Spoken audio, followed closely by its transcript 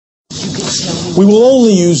We will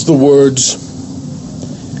only use the words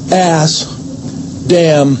ass,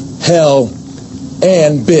 damn, hell,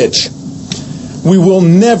 and bitch. We will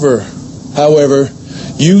never, however,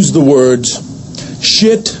 use the words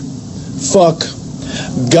shit, fuck,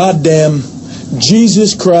 goddamn,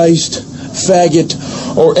 Jesus Christ, faggot,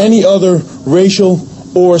 or any other racial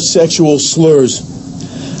or sexual slurs.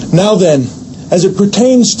 Now then, as it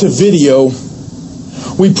pertains to video,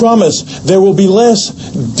 we promise there will be less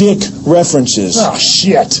dick references. Oh,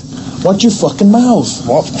 shit. Watch your fucking mouth.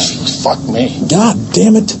 Well, fuck me. God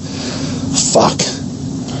damn it. Fuck.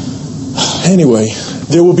 Anyway,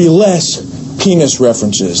 there will be less penis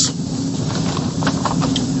references.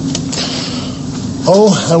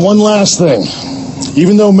 Oh, and one last thing.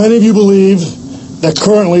 Even though many of you believe that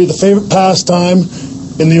currently the favorite pastime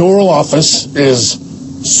in the Oral Office is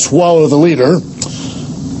swallow the leader,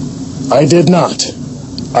 I did not.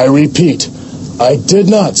 I repeat, I did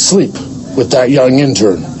not sleep with that young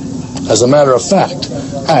intern. As a matter of fact,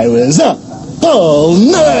 I was up all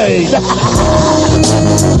night.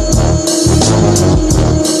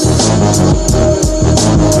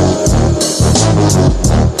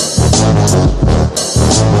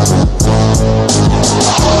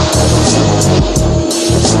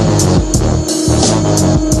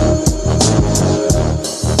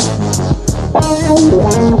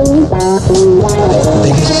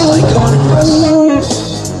 Biggest icon in wrestling.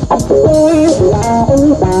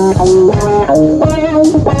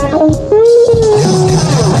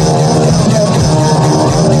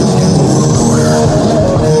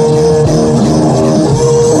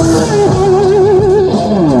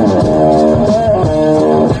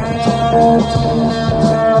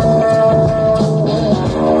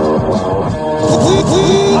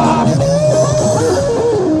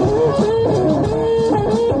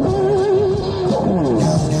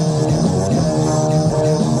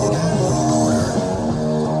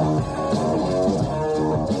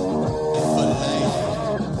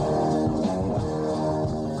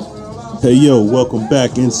 Hey yo, welcome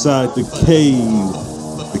back inside the cave.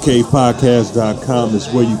 TheCavePodcast.com is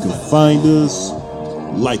where you can find us.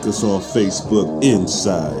 Like us on Facebook,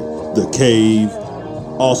 Inside the Cave.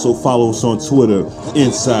 Also follow us on Twitter,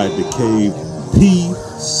 Inside the Cave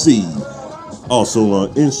PC. Also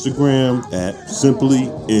on Instagram at Simply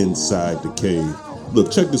Inside the Cave.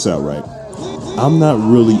 Look, check this out, right? I'm not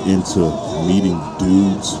really into meeting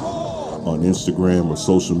dudes on Instagram or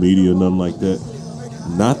social media or nothing like that.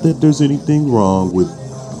 Not that there's anything wrong with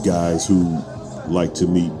guys who like to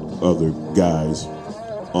meet other guys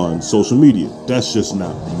on social media. That's just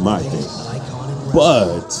not my thing.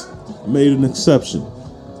 But I made an exception.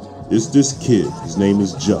 It's this kid. His name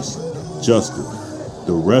is Justin. Justin,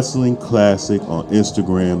 the Wrestling Classic on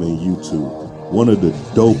Instagram and YouTube. One of the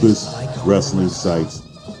dopest wrestling sites.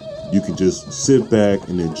 You can just sit back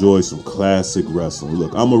and enjoy some classic wrestling.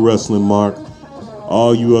 Look, I'm a wrestling mark.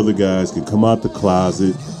 All you other guys can come out the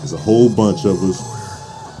closet. There's a whole bunch of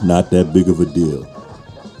us. Not that big of a deal.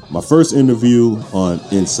 My first interview on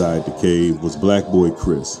Inside the Cave was Black Boy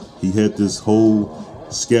Chris. He had this whole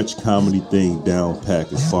sketch comedy thing down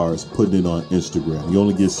packed as far as putting it on Instagram. You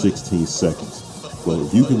only get 16 seconds. But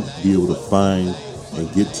if you can be able to find and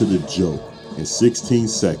get to the joke in 16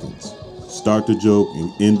 seconds, start the joke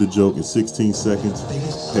and end the joke in 16 seconds,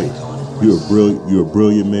 hey, you're a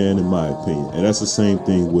brilliant man in my opinion. And that's the same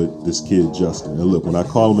thing with this kid Justin. And look, when I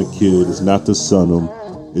call him a kid, it's not to son him.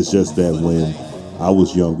 It's just that when I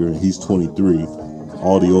was younger and he's 23,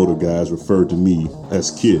 all the older guys referred to me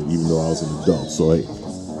as kid, even though I was an adult. So hey,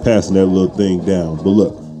 passing that little thing down. But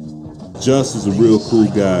look, Just is a real cool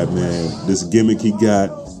guy, man. This gimmick he got,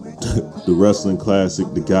 the Wrestling Classic,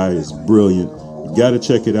 the guy is brilliant. You gotta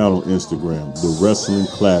check it out on Instagram, the Wrestling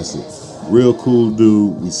Classic. Real cool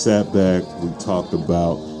dude. We sat back, we talked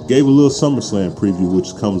about, gave a little SummerSlam preview,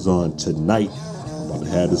 which comes on tonight. I'm about to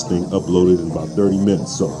have this thing uploaded in about 30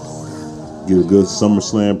 minutes, so get a good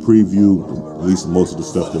SummerSlam preview, at least most of the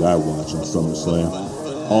stuff that I watch on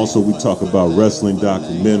SummerSlam. Also, we talk about wrestling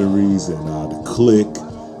documentaries and the Click.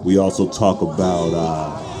 We also talk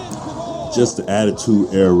about just the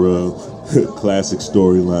Attitude Era, classic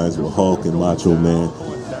storylines with Hulk and Macho Man.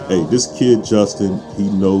 Hey, this kid Justin, he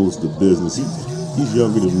knows the business. He's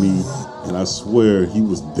younger than me, and I swear he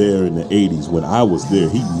was there in the 80s when I was there.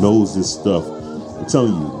 He knows this stuff. I'm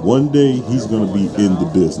telling you, one day he's gonna be in the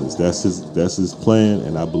business. That's his plan,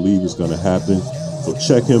 and I believe it's gonna happen. So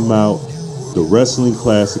check him out. The Wrestling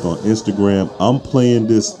Classic on Instagram. I'm playing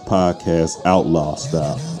this podcast outlaw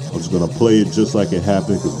style. I'm just gonna play it just like it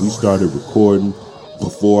happened because we started recording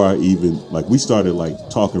before I even we started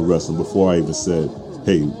talking wrestling before I even said,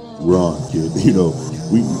 hey, we're on, kid. You know,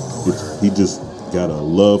 he just got a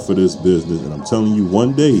love for this business, and I'm telling you,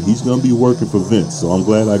 one day he's gonna be working for Vince. So I'm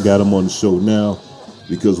glad I got him on the show now,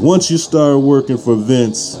 because once you start working for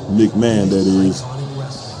Vince McMahon, that is,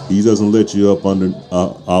 he doesn't let you out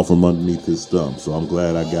from underneath his thumb. So I'm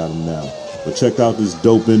glad I got him now. But check out this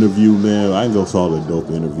dope interview, man. I ain't gonna call it a dope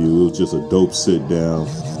interview. It was just a dope sit down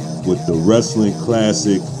with the Wrestling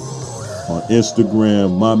Classic on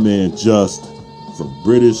Instagram. My man Just from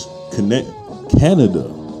British Canada.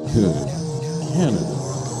 Canada.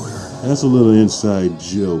 That's a little inside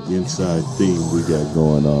joke, inside theme we got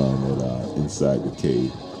going on at Inside the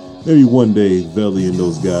Cave. Maybe one day Velly and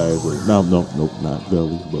those guys, no, not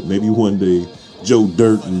Velly, but maybe one day Joe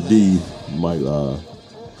Dirt and D might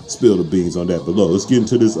spill the beans on that. But look, let's get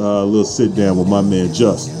into this little sit down with my man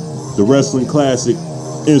Just. The Wrestling Classic,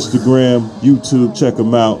 Instagram, YouTube, check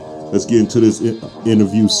them out. Let's get into this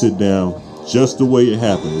interview sit down just the way it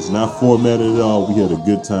happened. It's not formatted at all. We had a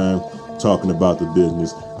good time talking about the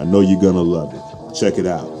business. I know you're gonna love it. Check it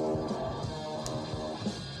out.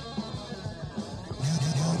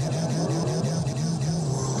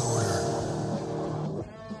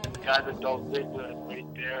 Guys that don't think that right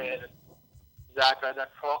there, and Zach,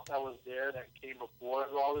 that cross that was there that came before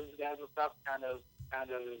all these guys and stuff kind of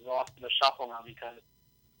lost in the shuffle now because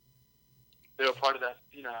they were part of that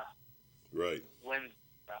Cena Right. win.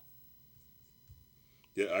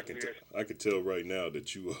 Yeah, I can tell right now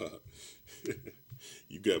that you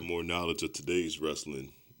you got more knowledge of today's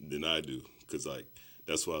wrestling than I do, because like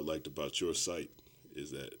that's what I liked about your site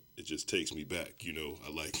is that it just takes me back. You know,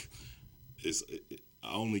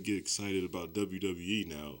 I only get excited about WWE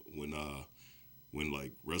now when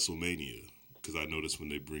like WrestleMania, because I notice when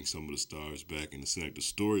they bring some of the stars back and it's like the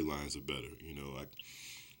storylines are better. You know,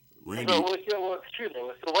 Randy. So, it's true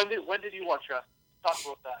though. So when did you watch wrestling? Talk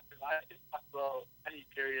about that, because I can talk about any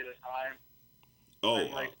period of time. Oh,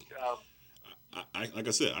 and like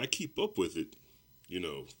I said, I keep up with it. You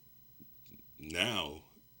know, now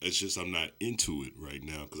it's just I'm not into it right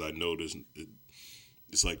now because I know it's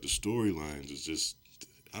like the storylines is just,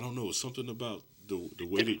 I don't know, it's something about the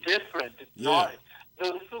way it's different. It's not.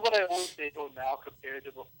 So this is what I always say though now compared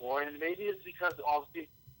to before, and maybe it's because obviously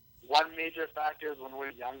one major factor is when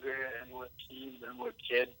we're younger and we're teens and we're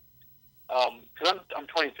kids. Because I'm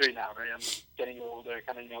 23 now, right? I'm getting older,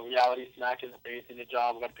 kind of, reality smack in the face in your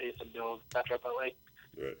job, got to pay some bills, etc. But, like,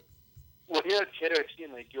 right. When you're a kid or a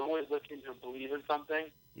teen, like, you're always looking to believe in something.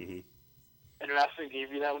 Mm-hmm. And wrestling gave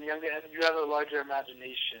you that when you're younger, and you have a larger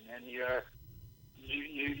imagination, and you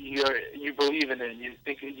believe in it, and you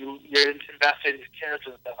think you're invested in your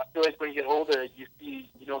characters and stuff. I feel like when you get older, you see,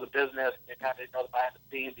 the business, and you kind of know the behind the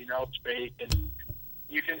scenes, it's fake, and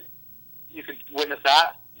you can witness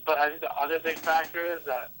that. But I think the other big factor is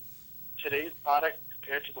that today's product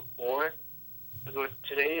compared to before is what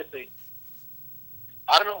today is like.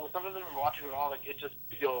 I don't know. Some of them are watching it all, like it just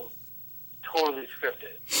feels totally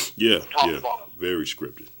scripted. Yeah, top to bottom. Very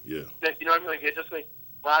scripted. Yeah. Like, you know what I mean? Like it just like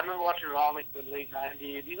when I remember watching it all, like the late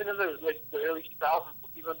 '90s, even in the early 2000s,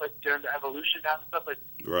 even like during the Evolution and stuff, like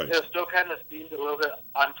right. It still kind of seemed a little bit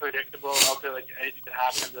unpredictable. Out there, like anything could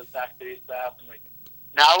happen, the backstage stuff, and like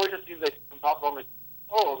now it just seems like from top of like.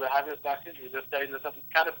 Oh, they're having this back injury. They're setting this up. It's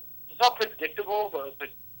not predictable, but it's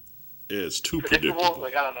like. Yeah, it's too predictable.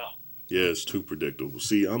 Like, I don't know. Yeah, it's too predictable.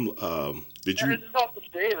 See, did you? It's not the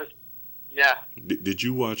same. Yeah. Did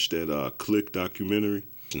you watch that Click documentary?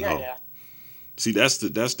 Yeah, yeah. See, that's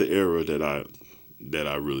the era that I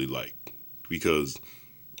really like, because,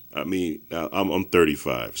 I mean, I'm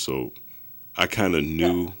 35, so I kind of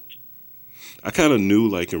knew. Yeah. I kind of knew,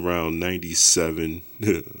 like, around 97,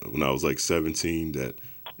 when I was, like, 17, that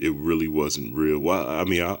it really wasn't real. Well, I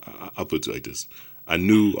mean, I'll put it like this. I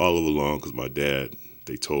knew all along because my dad,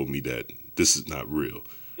 they told me that this is not real.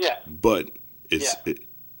 Yeah. But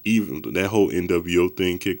even that whole NWO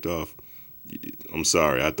thing kicked off, I'm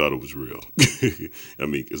sorry, I thought it was real. I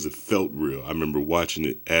mean, because it felt real. I remember watching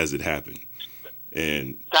it as it happened.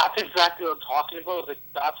 And that's exactly what I'm talking about. Like,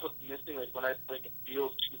 that's what's missing. Like, when it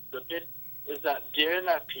feels too scripted. Is that during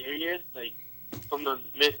that period, like, from the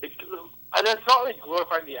mid, and it's not like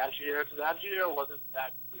glorifying the Attitude Era, because the Attitude Era wasn't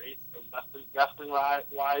that great wrestling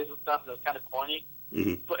wise and stuff. It was kind of corny,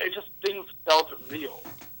 but it just things felt real.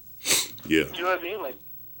 Yeah, do you know what I mean? Like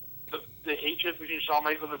the hatred between Shawn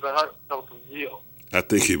Michaels and Bret Hart felt real. I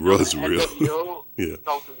think it was real. Yeah,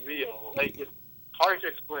 felt real. Like it's hard to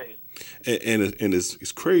explain. And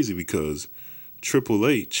it's crazy because Triple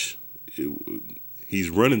H. He's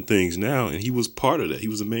running things now, and he was part of that. He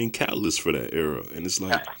was the main catalyst for that era. And it's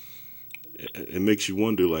like, it makes you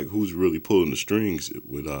wonder, like, who's really pulling the strings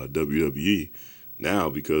with WWE now,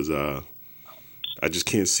 because I just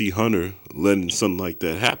can't see Hunter letting something like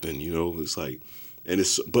that happen. It's like, and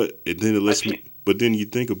then it lets me. But then you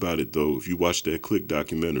think about it though. If you watch that Click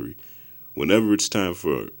documentary, whenever it's time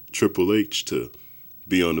for Triple H to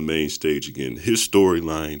be on the main stage again, his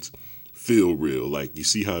storylines feel real. Like you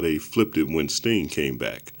see how they flipped it when Sting came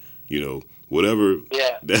back. Whatever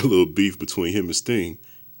that little beef between him and Sting,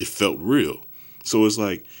 it felt real. So it's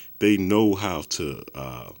like they know how to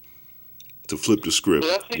flip the script.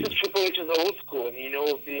 Well, that's because Triple H is old school, and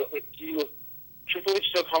Triple H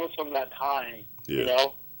still comes from that time. Yeah.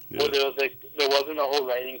 Where there wasn't a whole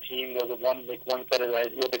writing team. There was one set of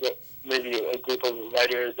writers, maybe a group of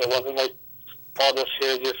writers. There wasn't all this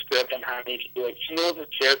here's your script and how he needs to do it. He knows his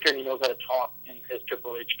character and he knows how to talk in his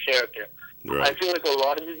Triple H character. Right. I feel like a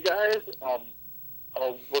lot of these guys,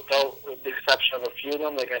 without the exception of a few of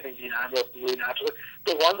them, I think Dean Ambrose is really natural.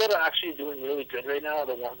 The ones that are actually doing really good right now are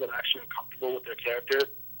the ones that are actually comfortable with their characters.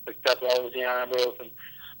 Seth Rollins, Dean Ambrose, and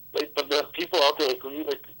but the people out there,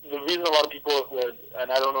 the reason a lot of people would,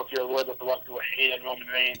 and I don't know if you're aware, but the ones who hated Roman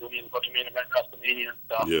Reigns when he was about to main event WrestleMania and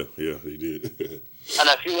stuff. Yeah, they did. And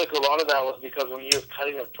I feel like a lot of that was because when he was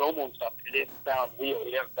cutting the promo and stuff, it didn't sound real.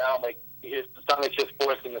 It didn't sound like it sounded like he was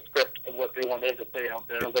forcing the script of what they wanted to say out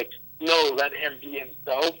there. It was like, no, let him be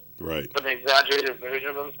himself, right? But an exaggerated version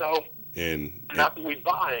of himself. And that's what we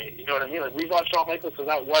buy. You know what I mean? We bought Shawn Michaels because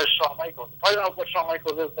that was Shawn Michaels. Probably not what Shawn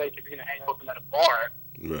Michaels is like if you're going to hang out with him at a bar.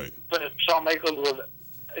 Right. But if Shawn Michaels was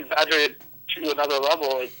exaggerated to another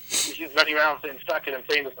level, he's running around saying "suck it" and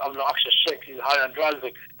saying this obnoxious shit. He's high on drugs.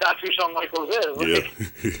 That's who Shawn Michaels is.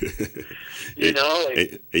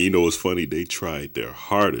 Yeah. And what's funny? They tried their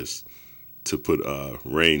hardest to put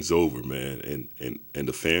Reigns over, man, and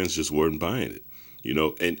the fans just weren't buying it.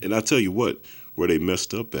 And I tell you what, where they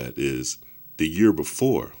messed up at is the year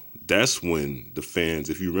before. That's when the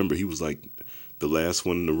fans, if you remember, he was like the last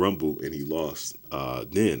one in the Rumble, and he lost.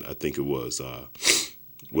 Then I think it was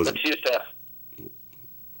Batista.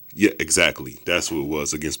 Yeah, exactly. That's what it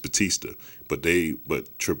was against Batista. But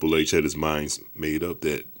Triple H had his mind made up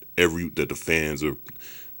that the fans that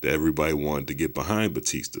everybody wanted to get behind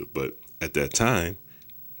Batista. But at that time,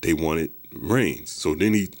 they wanted Reigns. So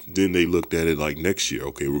then they looked at it like next year.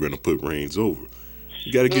 Okay, we're going to put Reigns over.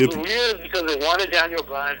 You got to give. It was weird because they wanted Daniel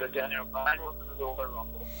Bryan, but Daniel Bryan wasn't in the Royal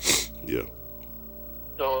Rumble. Yeah.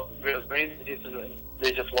 So Reigns,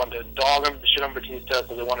 they just wanted to dog him, shit on Batista,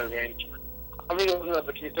 so they wanted Reigns. I think it wasn't that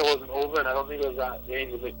Batista wasn't over, and I don't think it was that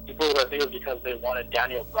Reigns was people. I think it was because they wanted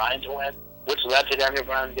Daniel Bryan to win, which led to Daniel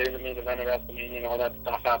Bryan getting the main event of WrestleMania and all that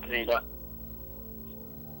stuff happening. But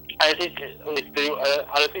I think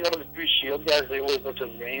I think out of the three Shield guys, they always looked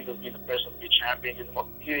at Reigns as being the person to be champion.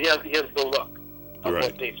 He has the look of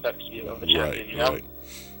what they expect to be of the champion. Right.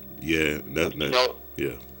 Yeah,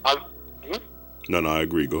 yeah. No, I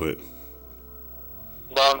agree. Go ahead.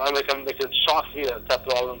 But I'm it's shocked me that Seth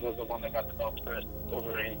Rollins was the one that got the belt first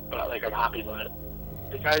over Reigns, but I'm happy with it.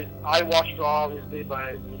 I watched Raw obviously,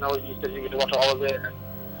 but you said you could watch all of it, and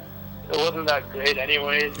it wasn't that great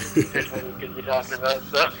anyways. What we could be talking about.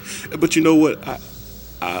 So. But you know what?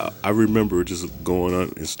 I remember just going on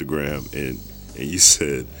Instagram and you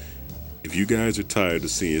said, if you guys are tired of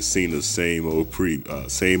seeing Cena's same old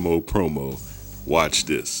promo, watch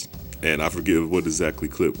this. And I forget what exact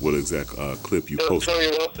clip you posted. Tony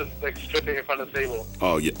Wilson stripping in front of the table.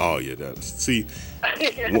 Oh yeah. See,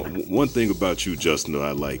 one thing about you, Justin, that I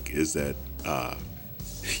like is that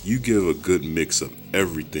you give a good mix of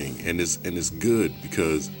everything, and it's good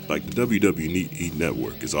because like the WWE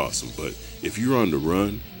Network is awesome, but if you're on the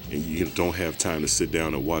run and you don't have time to sit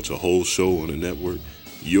down and watch a whole show on the network,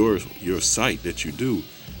 your site that you do,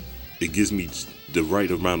 it gives me the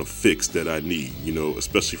right amount of fix that I need,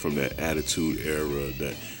 especially from that Attitude era,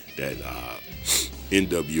 that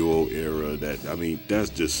NWO era. That's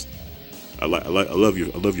just I love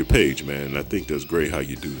your page, man. And I think that's great how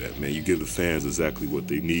you do that, man. You give the fans exactly what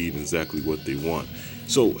they need and exactly what they want.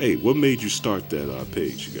 So, hey, what made you start that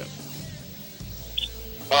page you got?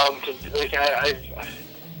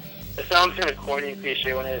 It sounds kind of corny and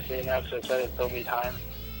cliche when I say that, so I've said it so many times.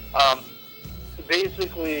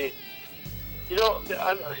 Basically.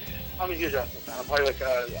 I'm a huge wrestling fan. I'm probably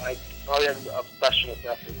I probably have an obsession with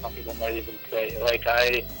wrestling. Some people might even say.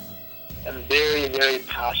 I am very, very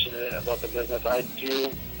passionate about the business. I do.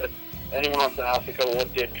 If anyone wants to ask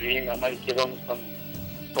what's their dream, I might give them some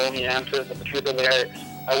phony answers. But the truth of it,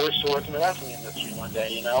 I wish to work in the wrestling industry one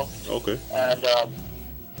day. Okay. And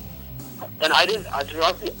I didn't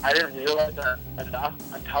realize that enough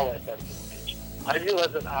until I started this page. I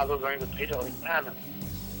realized that as I was running this page, I was like, man,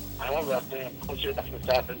 I love wrestling and culture, wrestling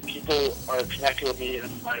stuff, and people are connecting with me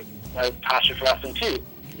and my passion for wrestling too.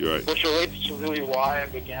 You're right. Which relates to really why I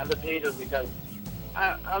began the page is because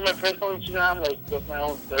on my personal Instagram, like with my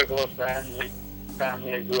own circle of friends, like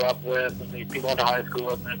family I grew up with, and like people I went to high school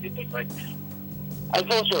with, and everything, like I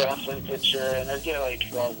post a wrestling picture, and I get like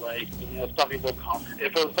 12 likes. You know, some people comment.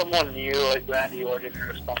 If it was someone new, like Randy Orton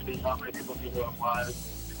or something, not many people knew who it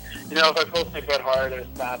was. You know, if I post like Bret Hart or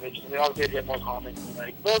Savage, they all get more comments and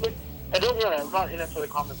like. Well, like, I don't really. I'm not in it for the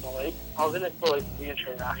comments and like. I was in it for like the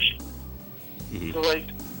interaction. Mm-hmm. So like,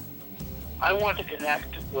 I want to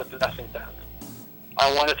connect with the wrestling fans.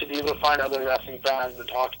 I wanted to be able to find other wrestling fans and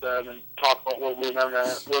talk to them and talk about what we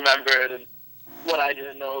remembered and what I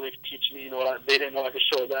didn't know. They could teach me, you know, what they didn't know I could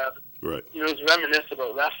show them. Right. You know, it was reminiscent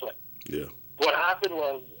about wrestling. Yeah. What happened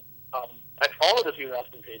was, I followed a few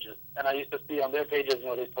wrestling pages, and I used to see on their pages, you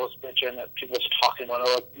know, they post a picture and that people were talking about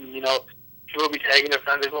it. You know, people would be tagging their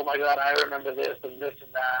friends, like, oh my God, I remember this and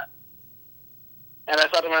that. And I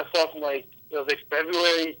thought to myself, I'm like, it was like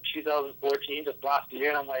February 2014, just last year,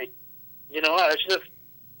 and I'm like, you know what, I should just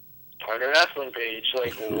start a wrestling page,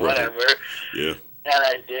 like, whatever. Right. Yeah. And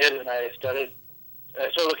I did, and I started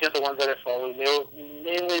looking at the ones that I followed. They were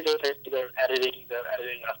mainly just they're editing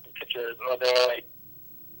wrestling pictures, or they were like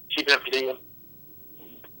keeping up to date with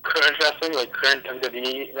current wrestling, like current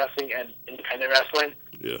WWE wrestling and independent wrestling.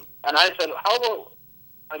 Yeah. And I said, how about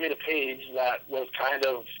I made a page that was kind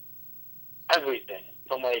of everything,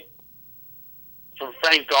 from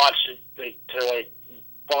Frank Gotch to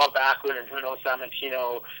Bob Backlund and Bruno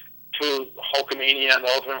Sammartino to Hulkamania and the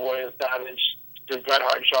Ultimate Warrior Savage to Bret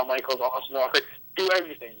Hart and Shawn Michaels, Austin Rock, like, do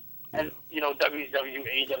everything. And, you know,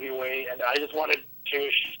 WCW, AWA, and I just wanted to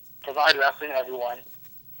provide wrestling to everyone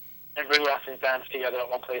and bring wrestling fans together at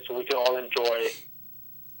one place so we could all enjoy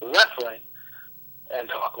wrestling and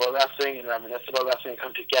talk about wrestling and reminisce about wrestling and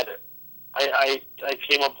come together. I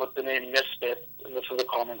came up with the name Misfits, and this is a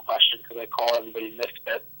common question because I call everybody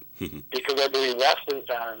Misfits, because I believe wrestling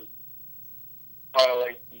fans are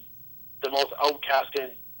like the most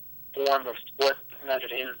outcasted form of sports and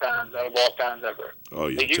entertainment fans out of all fans ever. Oh,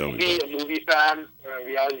 yeah, like, you can be a movie fan or a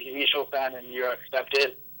reality TV show fan and you're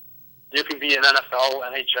accepted. You can be an NFL,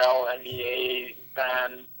 NHL, NBA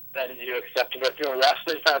fan and you're accepted. But if you're a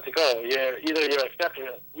wrestling fan, it's like, oh, you're accepted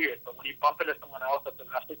or it's weird. But when you bump into someone else that's a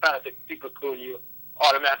wrestling fan, it's super cool. You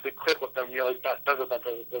automatically click with them. You're like best friends with them.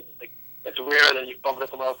 It's rare that you bump into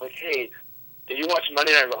someone else like, hey, did you watch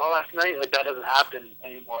Monday Night Raw last night? Like, that doesn't happen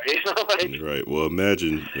anymore. You know, like, right. Well,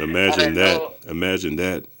 imagine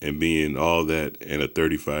that, and being all that, and a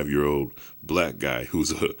 35-year-old black guy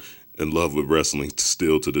who's in love with wrestling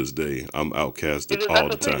still to this day. I'm outcasted all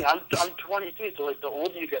the time. I'm 23, so like the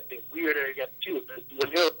older you get, the weirder it gets too.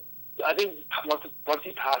 I think once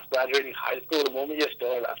you pass graduating high school, the moment you're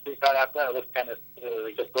still a wrestling fan after that, it looks kind of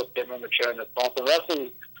just looks get more mature and it's also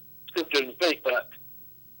wrestling scripted and fake, but.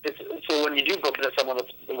 So when you do bump into someone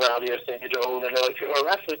that's around your same age or older, and they're like, you're a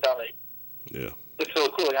wrestling fan, like, yeah, it's so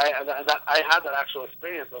cool. Like, I had that actual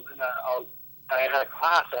experience. I had a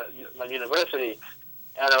class at my university,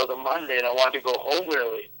 and it was a Monday, and I wanted to go home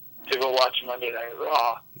early to go watch Monday Night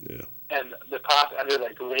Raw. Yeah. And the class ended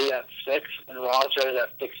like late at 6, and Raw started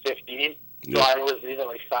at 6:15. So I was leaving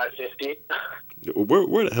like 5:50.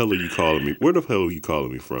 Where the hell are you calling me? Where the hell are you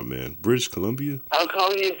calling me from, man? British Columbia? I'm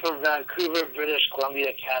calling you from Vancouver, British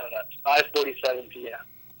Columbia, Canada. It's 5:47 p.m.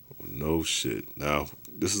 No shit. Now,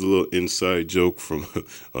 this is a little inside joke from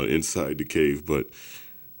Inside the Cave, but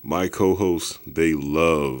my co-hosts, they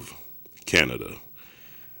love Canada.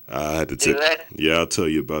 I had to tell. Yeah, I'll tell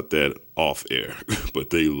you about that off air. But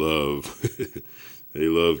they love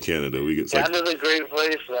Canada. Canada's a great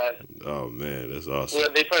place, man. Oh man, that's awesome. Yeah,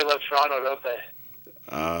 they probably love Toronto, don't they?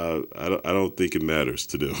 I don't think it matters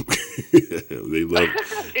to them. They love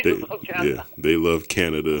they love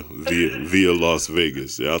Canada via Las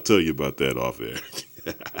Vegas. Yeah, I'll tell you about that off air.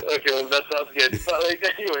 Okay, well, that sounds good. But like,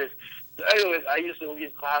 anyways, I used to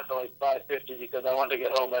leave class at like 5:50 because I wanted to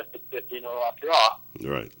get home at 6:15 or after Raw.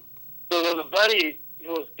 Right. So there was a buddy he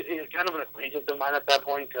was kind of an acquaintance of mine at that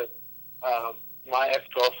point because my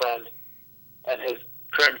ex-girlfriend and his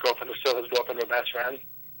current girlfriend, who still his girlfriend, were best friends.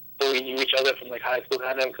 So we knew each other from like high school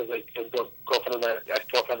kind of because like his girlfriend and my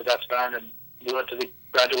ex-girlfriend were best friend, and we went to the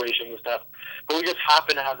graduation and stuff. But we just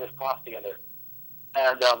happened to have this class together.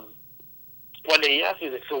 And one day he asked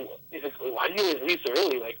me, he's like, why do you always leave so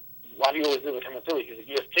early? Like, why do you always leave at 10 minutes early? He's like,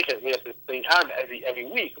 you have tickets. We have the same time every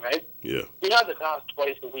week, right? Yeah. We had the class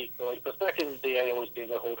twice a week. So like the second day I always stay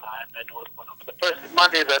the whole time. I know what's going on. But the first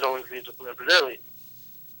Mondays I'd always leave just a little bit early.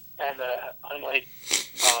 And I'm like,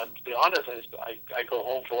 to be honest, I go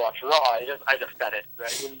home to watch Raw. I just said it,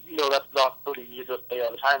 right? And, you know, that's not something you just say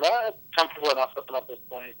all the time. But I'm comfortable enough stepping up this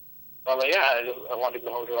point I was like, yeah, I wanted to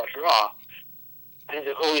go home to watch Raw. And he's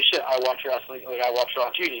like, holy shit, I watched wrestling. Like, I watched Raw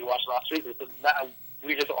too. You watched last week.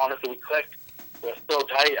 We just honestly, we clicked. We're so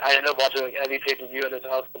tight. I ended up watching like every pay-per-view at his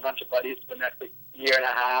house with a bunch of buddies for the next like, year and a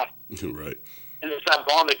half. Right. And it's that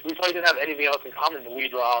bond. Like, we probably didn't have anything else in common. We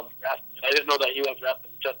loved wrestling. I didn't know that he loved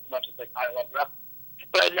wrestling just as much as like I loved wrestling.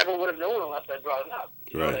 But I never would have known unless I brought it up.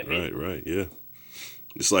 You know what I mean? Right. Yeah.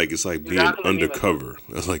 It's like being Exactly. undercover.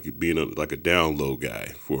 That's like being like a down low guy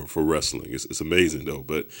for wrestling. It's amazing though.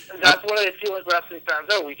 But And that's what I feel like wrestling fans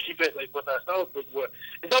are. We keep it like with ourselves. Like,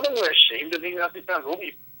 it's not that we're ashamed of being wrestling fans. We'll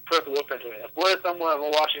be perfectly open to it. If we're somewhere and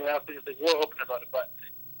we're watching wrestling, it's like we're open about it. But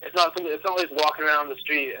it's not something. It's not like walking around the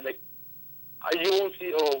street and like you won't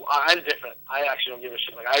see. Oh, I'm different. I actually don't give a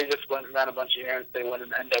shit. Like I just went around a bunch of errands. They went in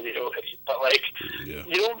NWO hoodies. But like you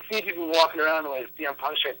don't see people walking around in like CM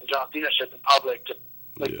Punk shirts and John Cena shirts in public. Just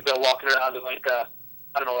like they're walking around in like a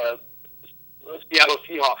Seattle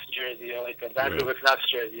Seahawks jersey or like a Vancouver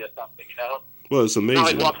Canucks jersey or something. You know. Well, it's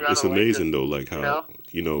amazing. Like It's amazing though, like how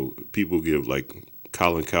you know? People give like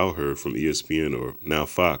Colin Cowherd from ESPN or now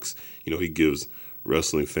Fox. He gives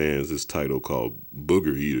wrestling fans this title called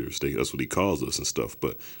Booger Eaters. That's what he calls us and stuff.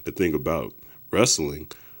 But the thing about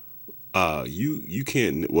wrestling, you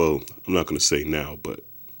can't. Well, I'm not going to say now, but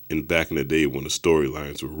back in the day when the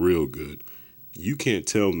storylines were real good, you can't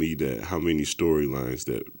tell me that how many storylines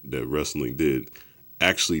that wrestling did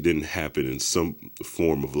actually didn't happen in some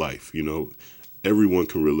form of life. Everyone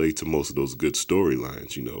can relate to most of those good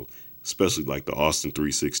storylines. Especially like the Austin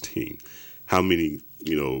 316. How many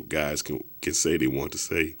guys can say they want to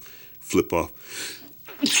say flip off?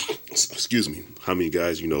 Excuse me. How many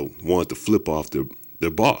guys want to flip off their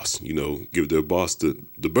boss? Give their boss the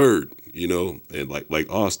bird. And like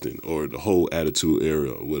Austin or the whole Attitude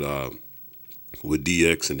Era with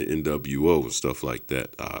DX and the NWO and stuff like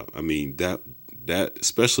that. I mean that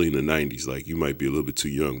especially in the 90s, like you might be a little bit too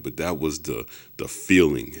young, but that was the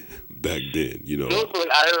feeling back then. No, but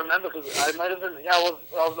I remember because I might have been. Yeah, I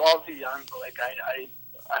was all too young, but like I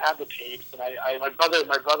had the tapes, and my brother's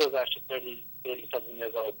actually 30 something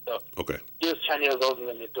years old, so okay, he was 10 years older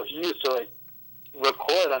than me, so he used to like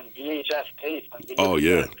record on VHS tapes. Oh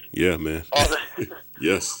yeah, man. All the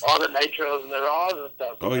yes, all the nitros and the raws and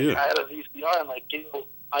stuff. So, I had a VCR, and like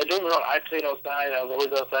I don't know. I played outside. I was always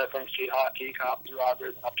outside playing street hockey, cops and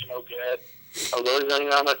robbers, and up to no good. I was always running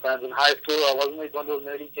around with my friends in high school. I wasn't like one of those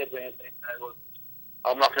nerdy kids or anything.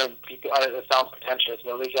 I'm not going to be, it sounds pretentious,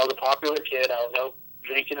 but like, I was a popular kid. I was out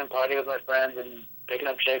drinking and partying with my friends and picking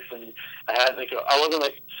up chicks, and I wasn't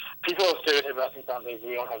like, people stereotype wrestling sounds like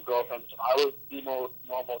we don't have girlfriends. I was the most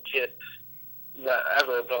normal kid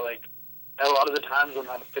ever, but like, a lot of the times when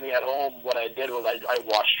I'm sitting at home, what I did was I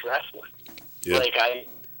watched wrestling. Yeah. Like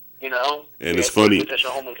and it's funny.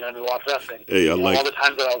 Hey, I like all the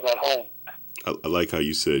times that I was at home. I like how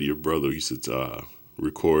you said your brother used to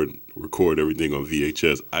record everything on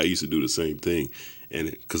VHS. I used to do the same thing,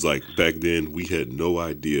 and because like back then we had no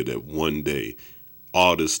idea that one day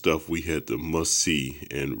all this stuff we had to must see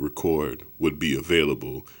and record would be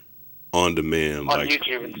available on demand, on like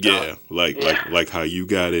YouTube and stuff. like how you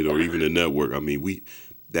got it, or even the network. I mean,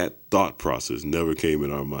 that thought process never came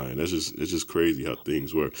in our mind. It's just crazy how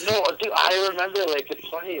things work. No, dude, I remember, like, it's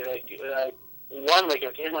funny, like,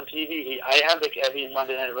 it came on TV, I had, like, every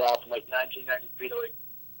Monday Night Raw from, like, 1993 to, like,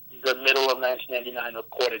 the middle of 1999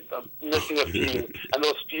 recorded. I'm missing a few, and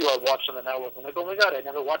those few I watched on the network. I'm like, oh my god, I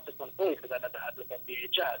never watched this one fully because I never had this on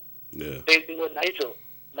VHS. Yeah. Same thing with Nitro.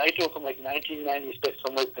 Nitro from, like, 1996,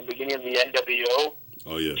 from, like, the beginning of the NWO.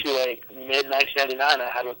 Oh, yeah. To like mid 1999, I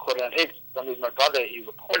had recorded on tape. Somebody's my brother. He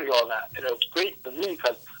recorded all that, and it was great for me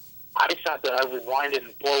because I sat there, I rewinded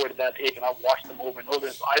and forwarded that tape, and I watched them over and over.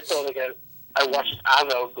 And so I felt like I watched it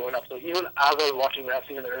as I was growing up. So even as I was watching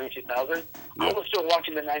wrestling in the early 2000s, I was still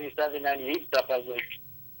watching the 97, 98 stuff as like,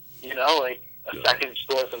 like a second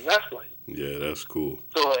source of wrestling. Yeah, that's cool.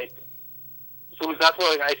 So that's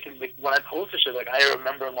why like I can like when I post this shit, like I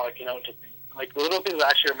remember like just. Like, the little things I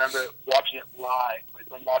actually remember watching it live.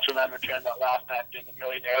 Like, when Macho Man returned that last match in the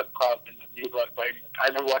Millionaires Club in the New Blood fighting. I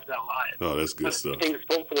remember watching that live. Oh, that's good stuff. Things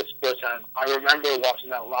spoke for the first time. I remember watching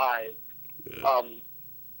that live. Yeah.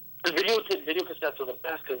 The video cassettes were the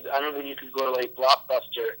best because I remember you could go to, like,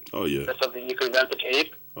 Blockbuster. Oh, yeah. Or something. You could rent the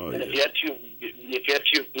tape. Oh, and yeah. if you had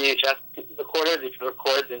two VHS recorders, you could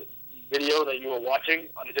record the video that you were watching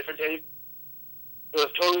on a different tape. It was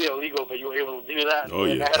totally illegal, but you were able to do that. Oh,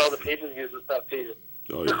 yeah. I had all the pay-per-views and stuff, too.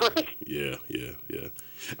 Oh, yeah. Yeah.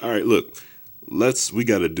 All right, look, we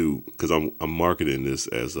got to do, because I'm marketing this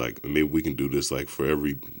as, like, maybe we can do this, like, for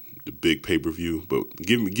the big pay-per-view, but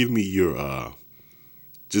give me your,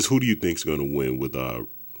 just who do you think's going to win with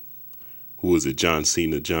who is it? John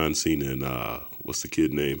Cena, and what's the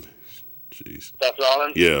kid name? Jeez. Seth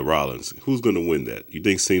Rollins. Yeah, Rollins. Who's gonna win that? You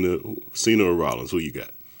think Cena or Rollins? Who you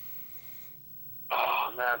got?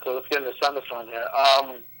 Oh man, so let's get into Thunderstorm here.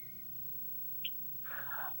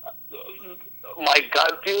 My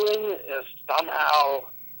gut feeling is somehow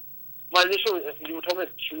my initial. If you told me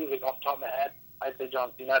to choose like off the top of my head, I'd say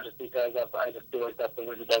John Cena just because I just feel like that's the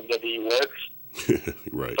way the WWE works.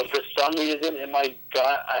 Right. But for some reason, in my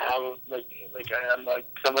gut, I have I'm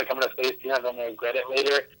gonna say Cena, I'm gonna regret it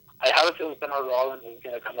later. I have a feeling somehow Rollins is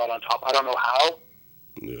gonna come out on top. I don't know how.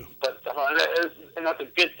 Yeah. But somehow, and that's a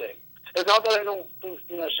good thing. It's not that I don't think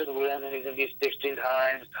Cena should win and he's gonna be 16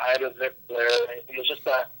 times tied with Ric Flair or anything. It's just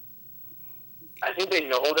that I think they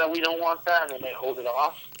know that we don't want that and they may hold it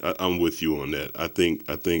off. I'm with you on that. I think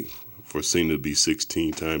for Cena to be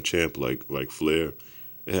 16-time champ like Flair,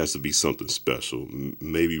 it has to be something special.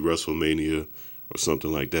 Maybe WrestleMania or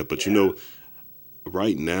something like that. But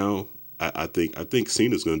right now, I think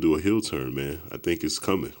Cena's going to do a heel turn, man. I think it's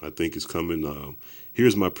coming.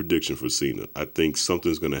 Here's my prediction for Cena. I think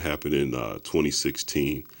something's going to happen in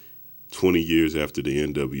 2016, 20 years after the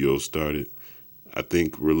NWO started. I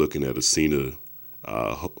think we're looking at a Cena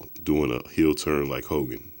doing a heel turn like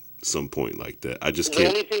Hogan at some point like that. I just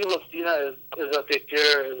can't. The only thing about Cena is that they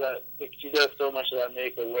fear is that he does so much of that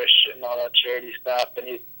Make-A-Wish and all that charity stuff, and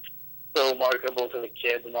he's so marketable to the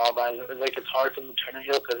kids and all that. It's hard for him to turn a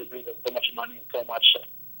heel because he brings in so much money and so much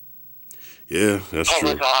Yeah, that's true.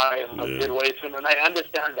 public eye and good way to him. And I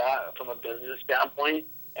understand that from a business standpoint.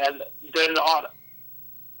 And they're not.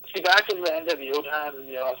 See, back in the NWO times and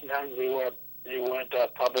the Austin times, they weren't a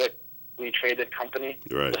publicly traded company.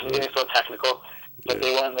 Right. This is getting so technical. But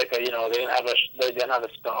they weren't like they didn't have a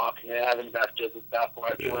stock and they didn't have investors and stuff.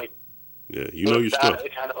 Where I feel like your stuff.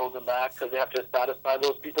 It kind of holds them back because they have to satisfy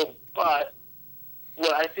those people. But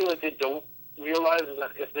what I feel like they don't realize is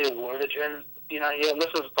that if they were to turn Cena heel, and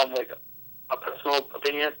this is from like a personal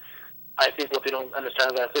opinion, I think what they don't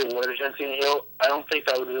understand is that if they were to turn Cena heel, I don't think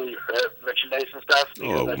that would really hurt merchandise and stuff.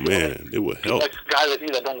 Oh man, it would help. Like guys like me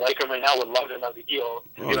that don't like him right now would love him as a heel.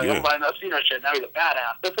 I'm buying that Cena shit. Now he's a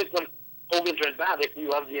badass. That's like when Hogan turned bad. Like we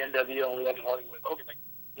love the NWO and we love Hollywood Hogan. Like,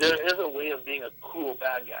 there is a way of being a cool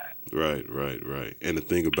bad guy. Right. And the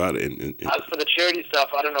thing about it, and as for the charity stuff,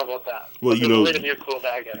 I don't know about that. Well, there's a way to be a cool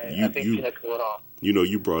bad guy. I think Cena could pull it off.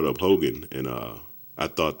 You brought up Hogan, and I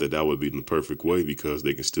thought that would be the perfect way because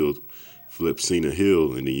they can still flip Cena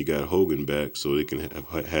heel, and then you got Hogan back, so they can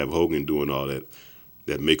have Hogan doing all that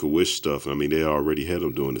Make-A-Wish stuff. I mean, they already had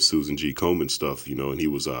him doing the Susan G. Komen stuff, and he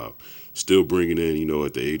was still bringing in,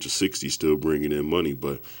 at the age of 60, still bringing in money.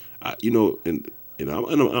 But and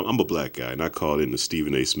I'm a black guy, and I called in the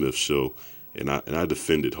Stephen A. Smith show, and I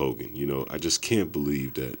defended Hogan. I just can't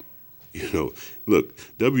believe that. Look,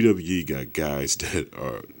 WWE got guys that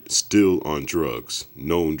are still on drugs,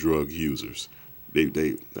 known drug users.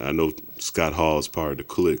 I know Scott Hall is part of the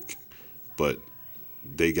clique, but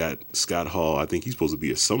they got Scott Hall. I think he's supposed to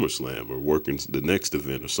be at SummerSlam or working the next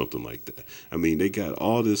event or something like that. I mean, they got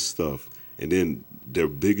all this stuff, and then their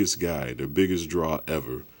biggest guy, their biggest draw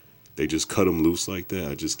ever, they just cut him loose like that.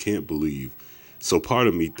 I just can't believe. So part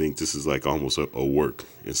of me thinks this is like almost a work,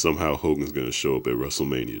 and somehow Hogan's going to show up at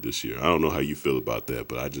WrestleMania this year. I don't know how you feel about that,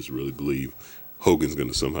 but I just really believe Hogan's going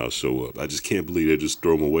to somehow show up. I just can't believe they just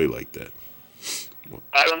throw him away like that.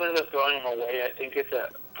 I don't think they're throwing him away. I think it's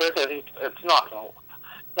it's not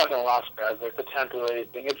going to last forever. It's a temporary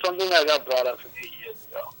thing. It's something that got brought up from 8 years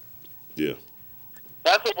ago. Yeah.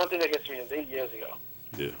 That's the one thing that gets me is 8 years ago.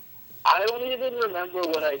 Yeah. I don't even remember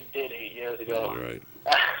what I did 8 years ago. All right.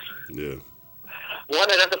 Yeah. One,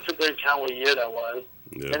 I'd have to sit there and count what year that was.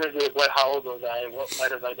 Yeah. And then like, how old was I? What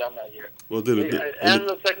might have I done that year? Well, and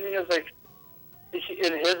the second thing is, like, in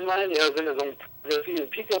his mind, it was in his own.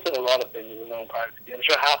 People say a lot of things in their own privacy. I'm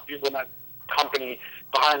sure half the people in that company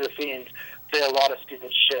behind the scenes say a lot of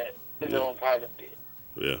stupid shit in their own privacy.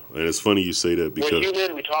 Yeah, and it's funny you say that because we're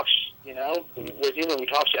human. We talk, we're human. We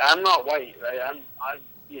talk shit. I'm not white, right? I'm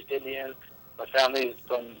East Indian. My family's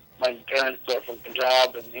from, my parents are from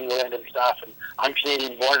Punjab and England and stuff, and I'm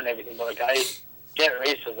Canadian born and everything. But like, I get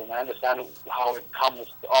racism. I understand how it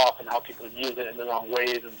comes off and how people use it in the wrong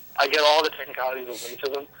ways, and I get all the technicalities of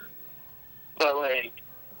racism. But like,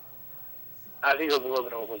 I think it was a little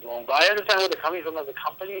bit overblown. But I understand where they're coming from as a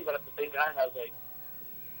company, but at the same time, I was like,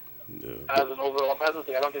 as an overall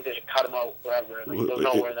presidency, I don't think they should cut him out forever. Like, there's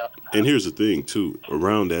nowhere enough. And here's the thing too.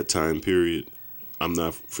 Around that time period, I'm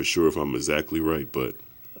not for sure if I'm exactly right, but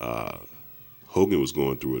Hogan was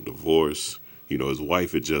going through a divorce. His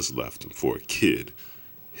wife had just left him for a kid.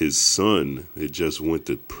 his son had just went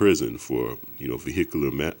to prison for,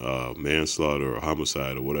 vehicular manslaughter or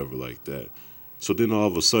homicide or whatever like that. So then all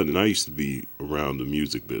of a sudden, I used to be around the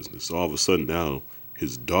music business. All of a sudden now,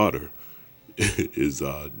 his daughter is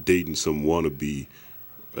dating some wannabe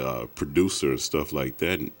producer and stuff like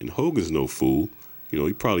that. And Hogan's no fool.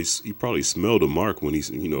 He probably smelled a mark when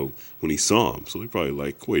when he saw him. So he probably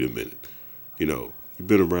like, wait a minute, you've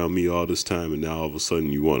been around me all this time, and now all of a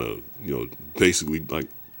sudden you want to, basically like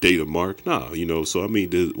date a mark? Nah, So I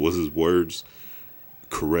mean, was his words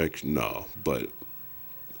correct? No, but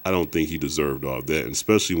I don't think he deserved all that, and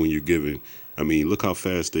especially when you're giving. I mean, look how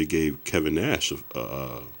fast they gave Kevin Nash.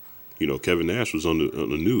 Kevin Nash was on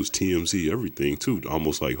the news, TMZ, everything too,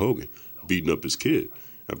 almost like Hogan, beating up his kid.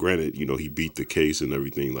 Now, granted, he beat the case and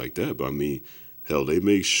everything like that, but I mean, hell, they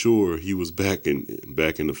made sure he was back in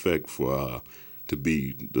effect for to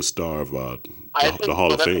be the star of the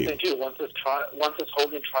Hall of Fame. The thing too. Once this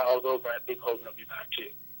Hogan trial is over, I think Hogan will be back too.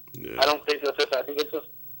 Yeah. I don't think that's it. I think it's just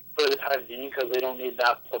for the time being because they don't need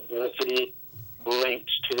that publicity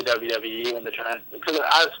linked to the WWE when they're trying. Because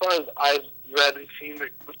as far as I've read and seen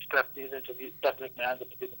Stephanie's interviews, Stephanie McMahon's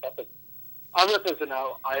interviews and stuff, I'm just saying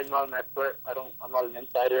now, I'm not an expert. I'm not an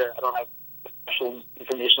insider. I don't have special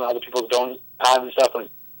information that other people don't have and stuff.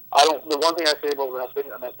 The one thing I say about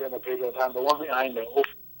wrestling, and I say on the page all the time, the one thing I know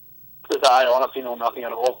is that I honestly know nothing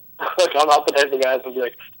at all. Like, I'm not the type of guy to be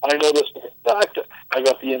like, I know this for a fact. I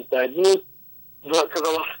got the inside news.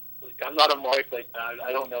 Because I'm not a mark like that.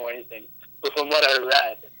 I don't know anything. But from what I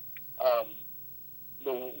read,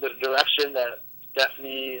 the direction that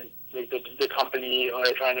Stephanie, the company,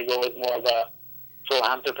 are trying to go is more of a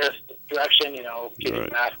philanthropist direction, giving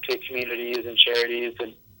back to communities and charities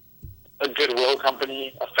and a goodwill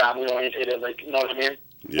company, a family-oriented, you know what I mean?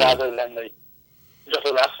 Yeah. Rather than, just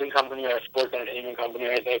a wrestling company or a sports entertainment company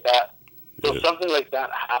or anything like that. So something like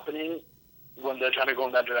that happening when they're trying to go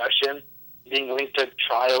in that direction, being linked to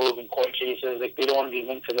trials and court cases, they don't want to be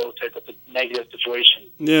linked to those type of negative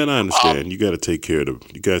situations. Yeah, and I understand. You got to take care of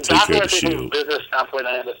the shield. From a business standpoint,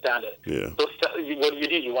 I understand it. Yeah. So what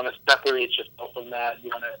do? You want to separate yourself from that.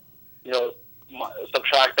 You want to,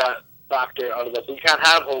 subtract that factor out of it. So you can't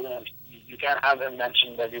have Hogan. You can't have him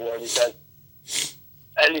mentioned everywhere because,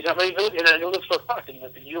 and he's not really. And I know this for a fact.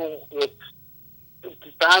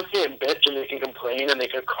 Fans can bitch and they can complain and they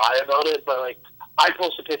can cry about it, but I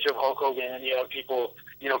post a picture of Hulk Hogan and you have people,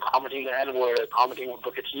 commenting the N-word, commenting what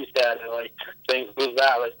Booker T said, and saying who's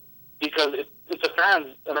that, because it's the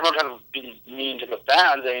fans, and I'm not trying to be mean to the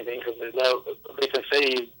fans or anything, because they can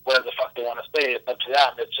say whatever the fuck they want to say. It's up to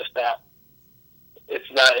them. It's just that it's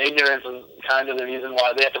that ignorance and kind of the reason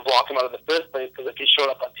why they have to block him out of the first place. Because if he showed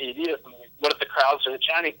up on TV or something, what if the crowd started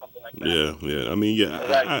chanting something like that? Yeah. I mean,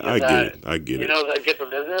 I get it. I get it. That get the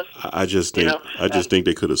business. I just think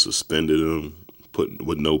they could have suspended him, put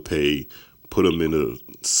with no pay, put him in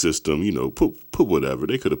a system. Put whatever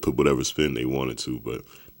they could have put whatever spin they wanted to, but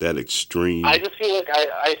that extreme. I just feel like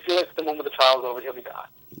I feel like the moment the trial's over, he'll be back.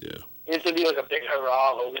 Yeah. It's gonna be a big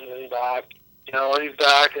hurrah. Hogan's gonna be back. He's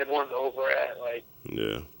back. Everyone's over it.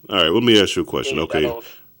 Yeah. All right. Let me ask you a question. Okay.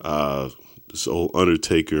 This old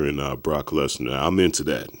Undertaker and Brock Lesnar. I'm into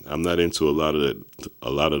that. I'm not into a lot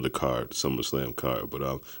of the card, SummerSlam card, but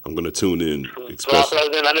I'm gonna tune in. Brock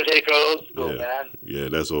Lesnar, Undertaker, old school, man. Yeah,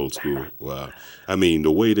 that's old school. Wow. I mean,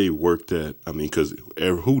 the way they worked that. I mean, because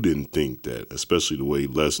who didn't think that? Especially the way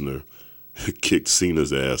Lesnar kicked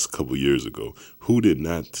Cena's ass a couple years ago. Who did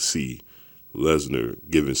not see Lesnar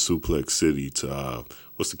giving Suplex City to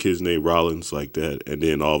what's the kid's name, Rollins, like that, and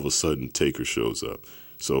then all of a sudden Taker shows up.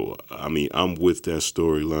 So I mean, I'm with that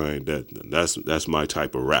storyline. That's my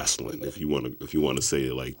type of wrestling, if you want to say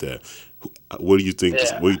it like that. What do you think?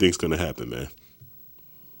 Yeah. What do you think's gonna happen, man?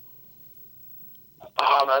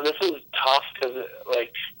 Man, this is tough because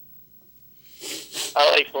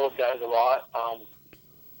I like both guys a lot.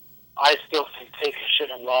 I still think Taker should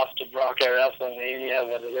have lost to Brock at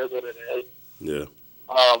WrestleMania, but it is what it is. Yeah.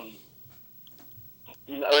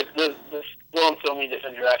 There's going so many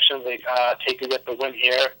different directions. Taker gets the win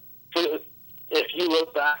here. So if you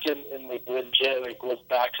look back in legit, look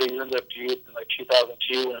back to even the feud in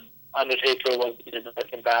 2002 when Undertaker was the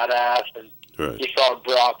American Badass, and you saw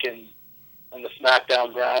Brock and the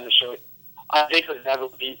SmackDown brand and show. Undertaker never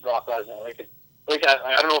beat Brock Lesnar.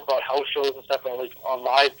 I don't know about house shows and stuff, but on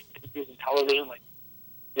live TV and television,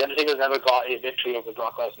 the Undertaker's never got a victory over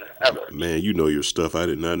Brock Lesnar ever. Man, you know your stuff. I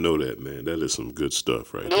did not know that, man. That is some good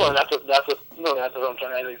stuff, right? No, that's what I'm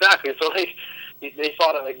trying to say. Exactly. So they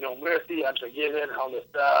fought at No Mercy, Unforgiven, Hell in a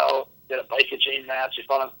Cell. They had a biker chain match. He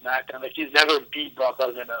fought on SmackDown. He's never beat Brock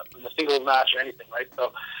Lesnar in a singles match or anything, right?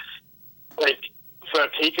 So for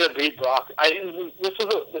Taker to beat Brock, there's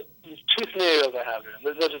two scenarios I have here.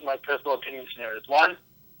 This is just my personal opinion scenarios. One,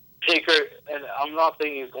 Taker, and I'm not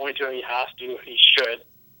saying he's going to or he has to or he should.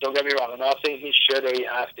 Don't get me wrong. I'm not saying he should or he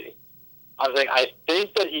has to. I'm saying I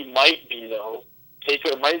think that he might be, though.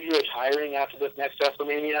 Taker might be retiring after this next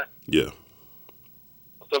WrestleMania. Yeah.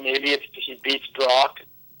 So maybe if he beats Brock,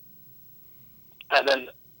 and then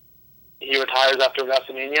he retires after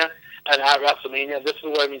WrestleMania. And at WrestleMania, this is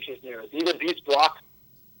what I mean two scenarios. He either beats Brock,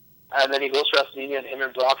 and then he goes to WrestleMania, and him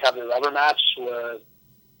and Brock have the rubber match where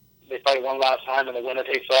they fight one last time, and the winner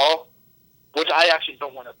takes all. Which I actually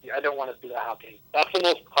don't want to see. I don't want to see that happening. That's the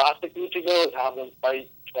most classic way to go, is have them fight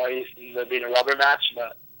twice and there being a rubber match.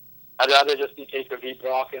 But I'd rather just see Taker beat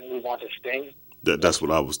Brock and move on to Sting. That's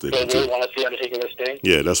what I was thinking, too. I really want to see Undertaker with Sting.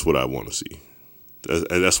 Yeah, that's what I want to see.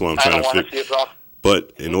 That's what I'm I trying don't to want to see it, Brock.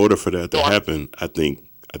 But in order for that to happen, I think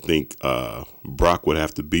Brock would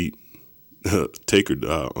have to beat Taker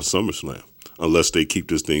on SummerSlam, unless they keep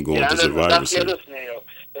this thing going to Survivor Series. That's the Series. other scenario,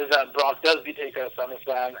 is that Brock does beat Taker at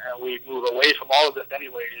SummerSlam, and we move away from all of this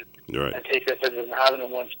anyways. Right. And Taker says doesn't have it,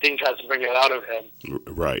 and when Sting tries to bring it out of him.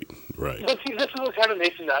 Right. But see, this is what kind of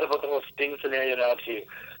makes me mad about the whole Sting scenario now, too.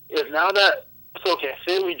 Is now that, so okay,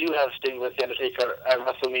 say we do have Sting with The Undertaker at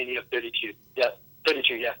WrestleMania 32. Yeah,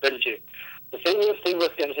 32. The say we have Sting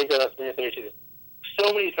with The Undertaker at WrestleMania 32.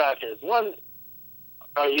 So many factors. One,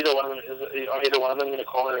 are either one of them going to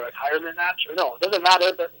call it a retirement match? Or no, it doesn't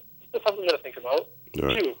matter, but it's something you got to think about.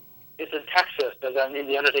 Right. 2, it's in Texas. Does that mean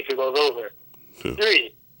The Undertaker goes over? Yeah.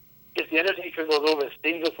 3, if The Undertaker goes over,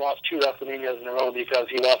 Sting just lost 2 WrestleManias in a row because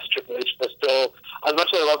he lost Triple H, but still, as much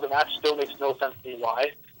as I love the match, still makes no sense to me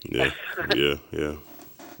why. Yeah.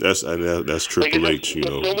 That's Triple H, you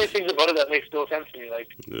know. There's so many things about it that makes no sense to me.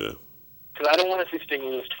 Yeah. Because I don't want to see Sting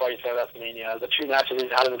lose twice at WrestleMania. The 2 matches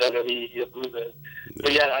he's had in the WWE, he just loses. Yeah.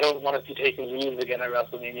 But yet, I don't want to see Taker lose again at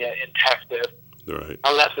WrestleMania in Texas. Right.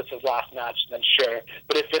 Unless it's his last match, then sure.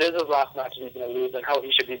 But if it is his last match and he's going to lose, then how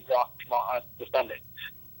he should beat Brock on the Sunday.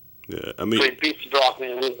 Yeah, I mean... So he beats Brock and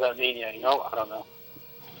he loses at Mania, you know? I don't know.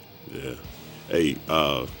 Yeah. Hey,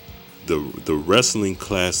 the Wrestling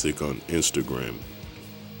Classic on Instagram,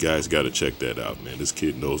 guys got to check that out, man. This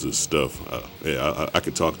kid knows his stuff. I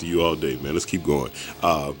could talk to you all day, man. Let's keep going.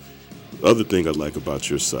 Other thing I like about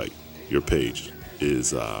your site, your page, is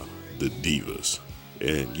the Divas.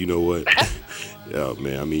 And you know what? Yeah,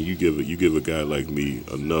 man. I mean, you give a guy like me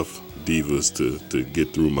enough divas to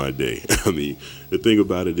get through my day. I mean, the thing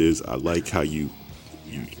about it is, I like how you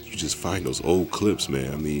just find those old clips,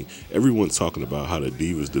 man. I mean, everyone's talking about how the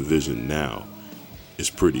Divas division now is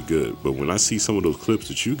pretty good, but when I see some of those clips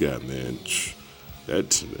that you got, man, that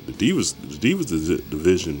the Divas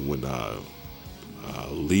division when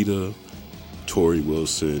Lita, Tori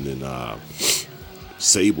Wilson, and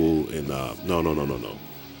Sable, and no,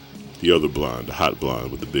 the other blonde, the hot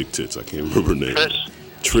blonde with the big tits, I can't remember her name.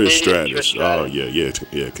 Trish Stratus. Oh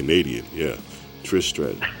yeah, Canadian, yeah. Trish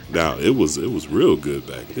Stratus. Now it was real good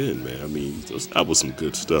back then, man. I mean, that was some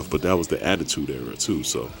good stuff, but that was the Attitude Era too.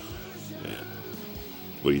 So, man,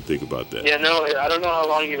 what do you think about that? Yeah, no, I don't know how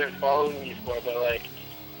long you've been following me for, but like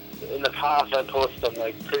in the past, I post some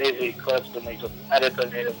like crazy clips and like just edits I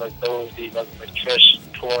made of like those divas, like Trish,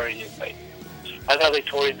 Tori, and like I've had like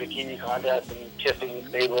Tori's bikini contest and kissing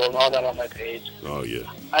Sable and all that on my page. Oh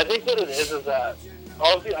yeah. I think what it is that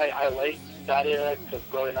obviously I like that era because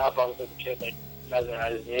growing up I was as a kid like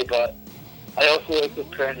mesmerized me, but I also like the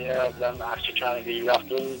current era of them actually trying to be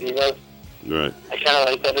wrestling divas. Right. I kind of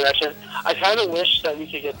like that direction. I kind of wish that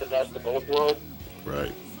we could get the best of both worlds.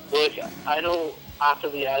 Right. Like, I know after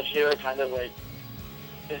the Edge era, kind of like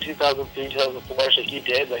in 2003, 2004, like you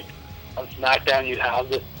did, like on SmackDown, you'd have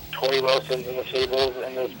the Tori Wilsons and the Sables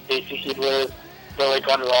and the Stacy Keibler, but like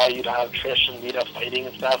on Raw, you'd have Trish and Lita fighting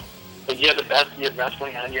and stuff. Like you had the best, you had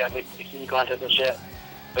wrestling and you had like bikini contest and shit.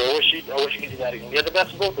 But I wish you could do that again. You had the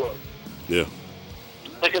best of both worlds. Yeah.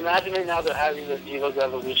 Like imagine right now they're having the Divas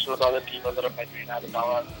Evolution with all the divas that are fighting right now, the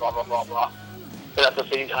Bella, blah blah blah blah. But at the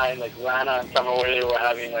same time, like Lana and Summer Rae were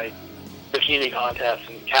having like bikini contests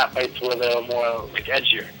and cat fights where they were more like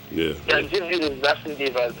edgier. Yeah. Yeah, it gives you the wrestling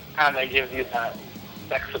divas and it gives you that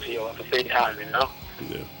sex appeal at the same time, you know?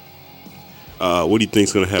 Yeah. What do you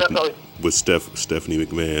think's gonna happen with Stephanie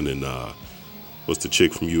McMahon and what's the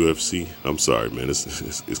chick from UFC? I'm sorry, man.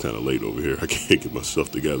 It's kind of late over here. I can't get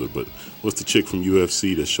myself together. But what's the chick from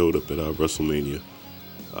UFC that showed up at WrestleMania?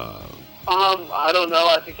 I don't know.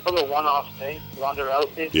 I think it's a one-off thing. Ronda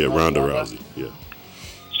Rousey. Yeah, Ronda Rousey. Yeah.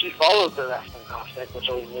 She follows the wrestling concept, which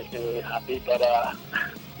always makes me really happy. But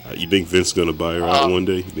you think Vince's gonna buy her out one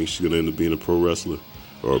day? You think she's gonna end up being a pro wrestler?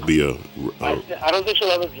 or be a I don't think she'll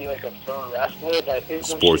ever be like a pro wrestler, but I think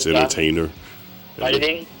when sports she's done entertainer.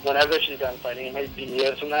 fighting, whenever she's done fighting, it might be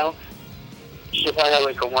years from now, she'll probably have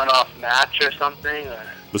like a one-off match or something.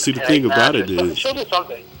 But see, the thing about it is, she'll do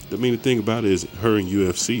something. I mean, the thing about it is, her in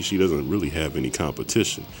UFC, she doesn't really have any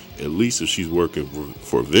competition. At least if she's working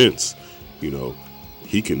for Vince, you know,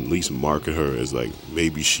 he can at least market her as like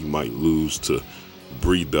maybe she might lose to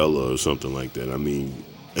Brie Bella or something like that. I mean,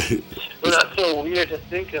 Well, that's so weird to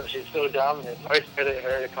think of. She's so dominant. I credit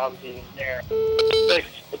her to come being there. Like,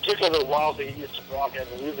 it took a little while to get used to Brock and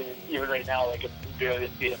losing. Even right now, like, it's barely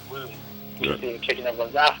see him lose. You see him kicking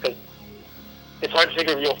everyone's ass because it's hard to take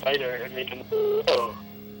a real fighter and make him. Oh,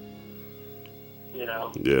 you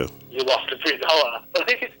know. yeah, You lost to Brie Bella.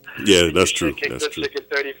 yeah, that's true. Kicked That's the true. chick in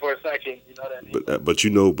 34 seconds. You know what I mean? But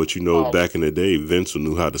you know, back in the day, Vince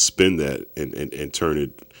knew how to spin that and turn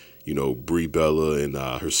it. You know, Brie Bella and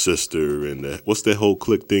her sister and what's that whole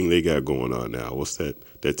clique thing they got going on now? What's that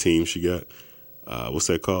team she got? What's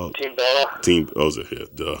that called? Team Bella. Oh, is it here?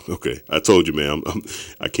 Duh. Okay, I told you, man.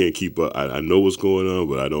 I can't keep up. I know what's going on,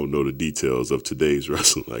 but I don't know the details of today's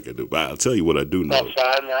wrestling like I do. But I'll tell you what I do know. That's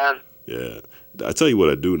fine, man. Yeah, I tell you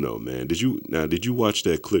what I do know, man. Did you watch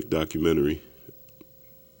that Click documentary?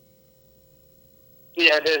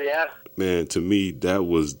 Yeah, I did. Yeah. Man, to me, that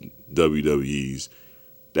was WWE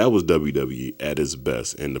at its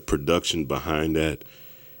best, and the production behind that,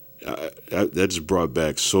 that just brought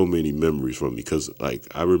back so many memories from me. Because, like,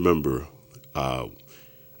 I remember, I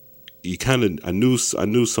knew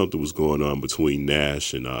something was going on between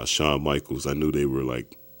Nash and Shawn Michaels. I knew they were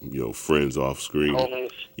like, you know, friends off screen. Homies.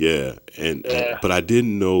 Yeah, but I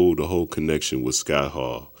didn't know the whole connection with Scott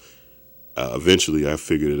Hall. Eventually, I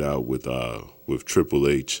figured it out with Triple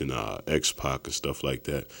H and X-Pac and stuff like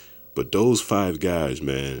that. But those 5 guys,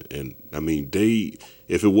 man, and I mean,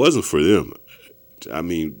 if it wasn't for them, I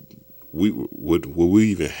mean, would we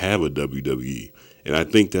even have a WWE? And I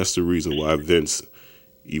think that's the reason why Vince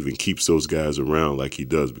even keeps those guys around like he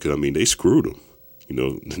does, because I mean, they screwed him. You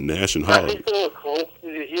know, Nash and Hall. I think they were close.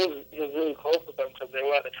 He was really close with them because they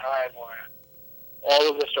were at a time where all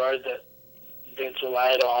of the stars that Vince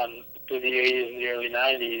relied on through the 80s and the early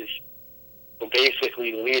 90s were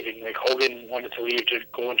basically leaving. Like, Hogan wanted to leave to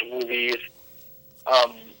go into movies.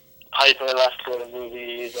 Piper left to go to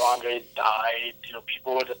movies. Andre died. You know,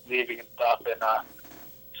 people were just leaving and stuff. And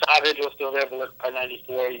Savage was still there, but like by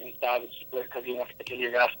 '94, even Savage split because he wanted to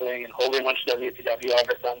continue wrestling. And Hogan went to WCW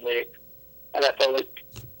over Sunday. And I felt like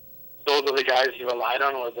those are the guys he relied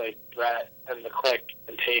on, was like Bret and the Click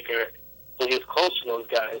and Taker. So he was close to those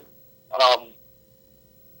guys.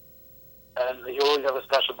 And he always have a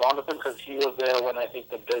special bond with them because he was there when I think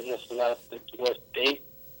the business was at the worst state.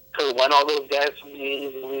 Because when all those guys from the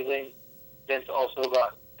 80s were losing, Vince also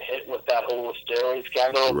got hit with that whole steroid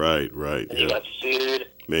scandal. Right, And yeah. he got sued.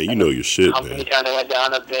 Man, you know your shit, The company man. kind of went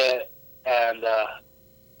down a bit, and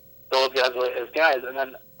those guys were his guys. And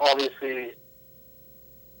then, obviously,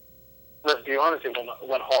 let's be honest,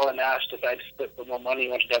 when Hall and Nash decided to split for more money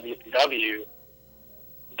and went to WCW,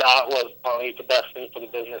 that was probably the best thing for the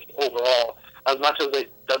business overall. As much as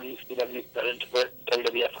WCW started to put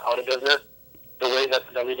WWF out of business, the way that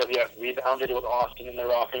the WWF rebounded with Austin and the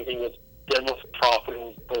Rock and everything was their most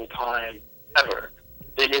profitable time ever.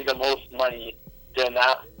 They made the most money during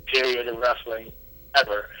that period of wrestling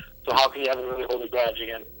ever. So how can you ever really hold a grudge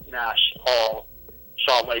against Nash, Hall,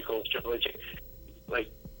 Shawn Michaels, Triple H? Like,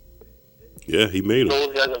 Yeah, he made them.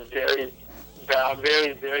 those guys are very,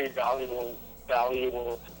 very, very valuable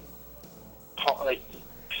like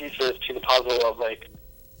pieces to the puzzle of like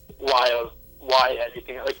why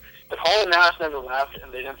everything, like, if Hall and Nash never left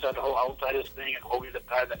and they didn't start the whole Outsiders thing and Hogan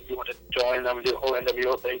decided that he wanted to join them and do the whole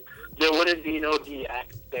NWO thing, there wouldn't be no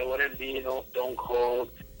DX, there wouldn't be no Stone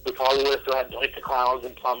Cold. We probably would have still had like the Clowns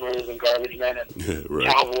and Plumbers and Garbage Men and Right.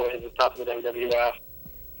 Cowboys and stuff in the WWF.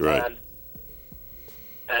 Right.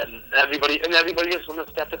 And everybody just wanted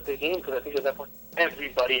to step up their game, because I think at that point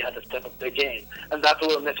everybody had to step up their game, and that's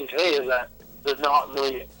what we're missing today, is that there's not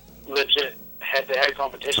really legit head-to-head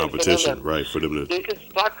competition. Competition, right, for them to... They could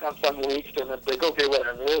suck on some weeks, and it's like, okay,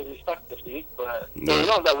 whatever, we sucked this week, but No. we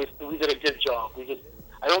know that we did a good job.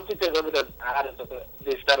 I don't think they've ever done bad.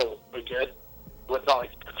 They settled. We're good. But it's not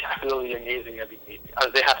like spectacularly amazing every week,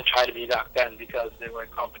 as they had to try to be back then because they were in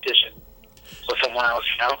competition with someone else,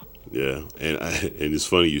 you know? Yeah, and it's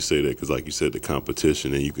funny you say that, because like you said, the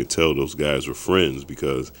competition, and you can tell those guys were friends,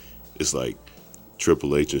 because it's like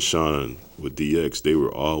Triple H and Shawn with DX, they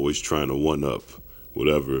were always trying to one-up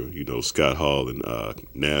whatever, you know, Scott Hall and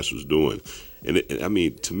Nash was doing. And I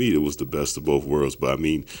mean, to me, it was the best of both worlds. But I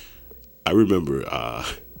mean, I remember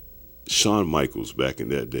Shawn Michaels back in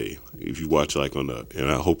that day, if you watch like and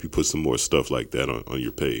I hope you put some more stuff like that on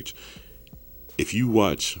your page. If you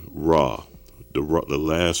watch Raw, the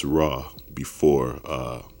last Raw before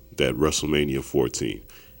that WrestleMania 14,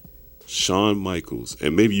 Shawn Michaels,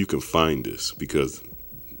 and maybe you can find this because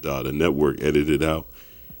the network edited it out.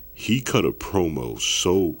 He cut a promo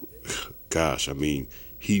so, gosh, I mean,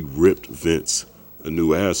 he ripped Vince a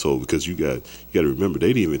new asshole because you got to remember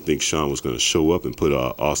they didn't even think Shawn was going to show up and put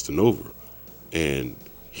Austin over, and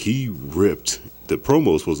he ripped the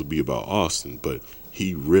promo was supposed to be about Austin, but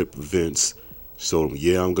he ripped Vince. So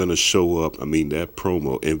yeah, I'm going to show up. I mean that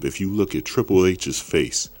promo, and if you look at Triple H's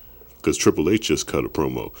face, because Triple H just cut a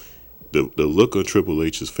promo, the look on Triple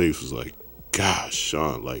H's face was like, gosh,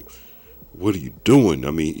 Shawn, like, what are you doing?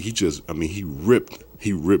 I mean, he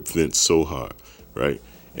ripped Vince so hard, right?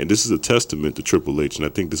 And this is a testament to Triple H, and I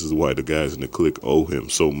think this is why the guys in the clique owe him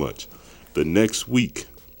so much. The next week,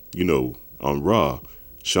 on Raw,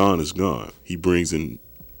 Shawn is gone. He brings in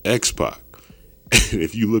X-Pac. And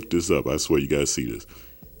if you look this up, I swear you guys see this.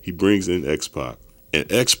 He brings in X-Pac, and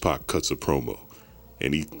X-Pac cuts a promo.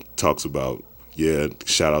 And he talks about,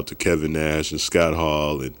 shout out to Kevin Nash and Scott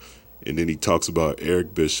Hall, and then he talks about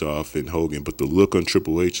Eric Bischoff and Hogan. But the look on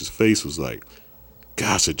Triple H's face was like,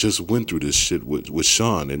 gosh, I just went through this shit with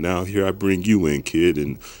Shawn, and now here I bring you in, kid,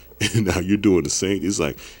 and now you're doing the same. It's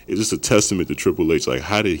just a testament to Triple H. Like,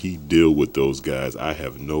 how did he deal with those guys? I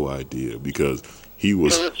have no idea, because he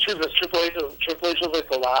was... It's true, but Triple H was like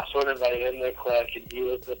the last one invited in their clique, and he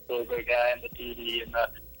was the Silver guy and the DD, and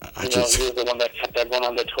he was the one that kept everyone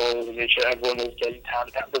on their toes and made sure everyone was getting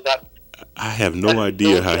pounded out. I have no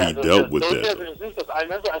idea how he dealt with that.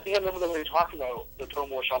 I think I remember the way you're talking about the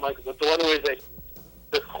promo with Shawn Michaels. But the one where he's like,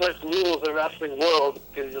 the clique rules the wrestling world,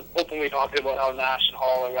 because he's openly talking about how Nash and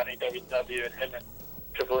Hall are running WW and him and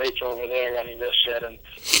Triple H over there running this shit. And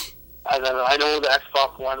then I know the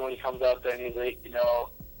X-Pac one when he comes out there and he's like,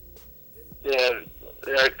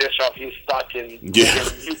 Eric Bischoff, he's stuck and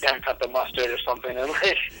you can't cut the mustard or something.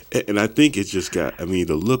 And I think it just got,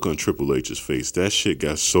 the look on Triple H's face, that shit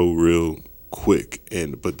got so real quick.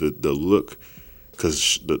 But the look,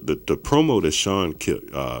 because the promo that Shawn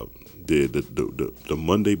did the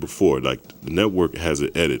Monday before, like, the network has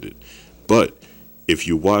it edited. But if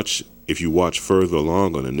you watch further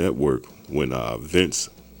along on the network, when Vince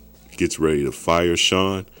gets ready to fire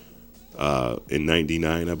Shawn, in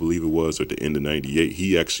 99, I believe it was, or at the end of 98,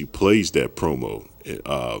 he actually plays that promo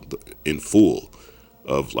in full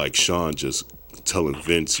of, like, Shawn just telling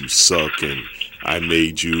Vince, you suck, and I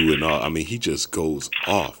made you, and all. He just goes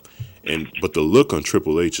off. But the look on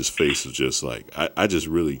Triple H's face is just like, I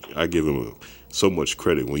give him so much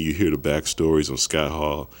credit when you hear the backstories on Scott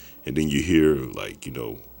Hall, and then you hear, like,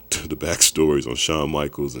 the backstories on Shawn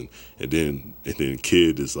Michaels, and then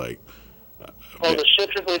Kid is like, well, the shit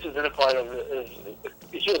Triple H is in a part of it is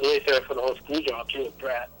he was right there for the whole screw job too with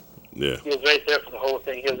Brett. Yeah. He was right there for the whole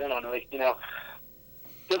thing. He was in on it.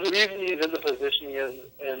 The reason he's in the position he is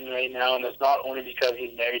in right now, and it's not only because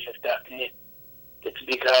he's married to Stephanie, it's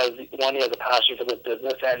because, one, he has a passion for this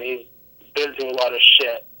business, and he's been through a lot of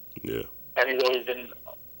shit. Yeah. And he's always been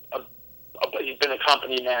a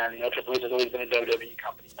company man. Triple H has always been a WWE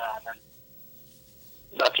company man,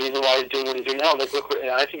 and that's the reason why he's doing what he's doing now. Like, look,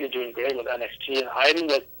 I think he's doing great with NXT, and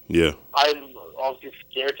I'm obviously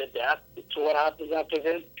scared to death to what happens after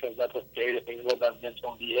Vince, because that's what's scary to think about, that Vince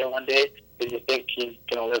won't be here one day, because you think he's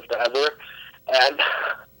going to live forever.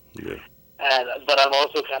 But I'm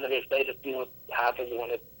also kind of excited to see what happens when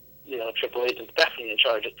it's, Triple H and Stephanie in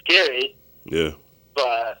charge. It's scary. Yeah.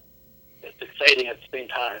 But it's exciting at the same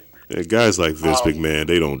time. Yeah, guys like Vince McMahon,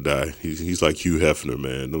 they don't die. He's like Hugh Hefner,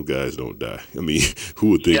 man. Those guys don't die.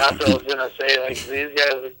 Who would think? Yeah, that's what I was gonna say. Like, these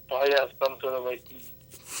guys would probably have some sort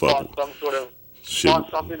of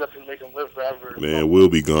something that can make them live forever. Man, we'll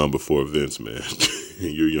be gone before Vince, man.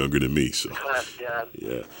 You're younger than me, so.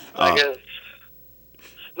 Yeah. I guess.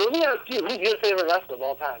 Who's your favorite wrestler of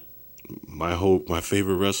all time? My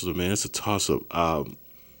favorite wrestler, man. It's a toss up. Of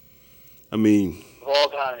all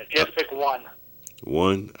time, if you had to pick one.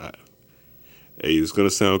 One, hey, it's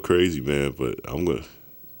gonna sound crazy, man, but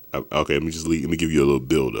okay, let me give you a little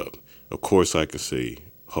build up. Of course, I can say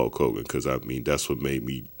Hulk Hogan, because that's what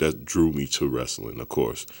that drew me to wrestling, of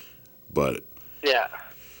course. But yeah,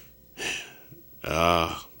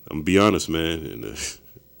 I'm gonna be honest, man, and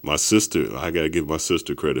my sister, I gotta give my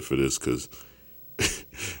sister credit for this, because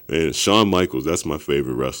man, Shawn Michaels, that's my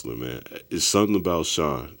favorite wrestler, man. It's something about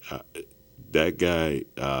Shawn. That guy.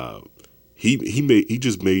 He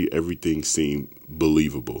just made everything seem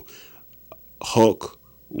believable. Hulk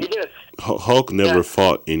never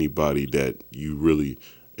fought anybody that you really,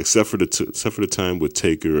 except for the time with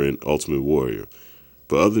Taker and Ultimate Warrior.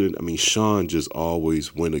 But other than, I mean, Shawn just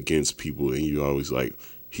always went against people, and you always like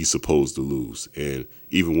he's supposed to lose. And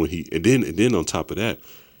even when and then on top of that,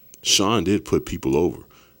 Shawn did put people over,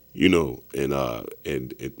 you know, and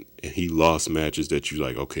he lost matches that you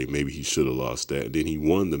like, okay, maybe he should have lost that. And then he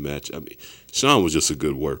won the match. I mean, Shawn was just a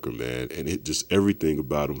good worker, man, and it just everything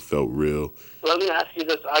about him felt real. Let me ask you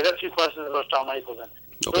this. I got 2 questions about Shawn Michaels.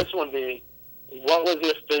 Okay. First one being, what was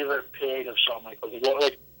your favorite period of Shawn Michaels?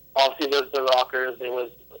 Obviously, there's the Rockers, there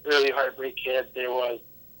was early Heartbreak Kid, there was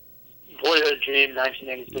Boyhood Dream,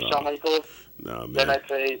 1996 Shawn Michaels. Nah, man. Then I'd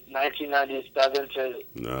say 1997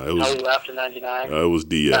 to how he left in 99. It was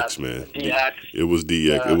DX, man. DX. It was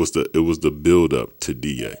DX. It was the build up to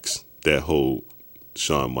DX. That whole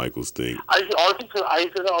Shawn Michaels thing. I say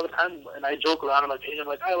that all the time, and I joke around on my page. I'm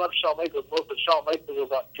like, I love Shawn Michaels. Most of Shawn Michaels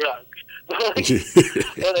was on drugs.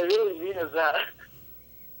 What I really mean is that.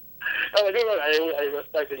 I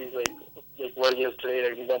respect that he's like where he is today.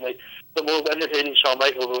 I'm like, the most entertaining Shawn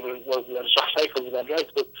Michaels was when Shawn Michaels was on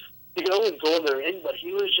drugs. But he could always go in the ring, but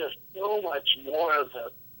he was just so much more of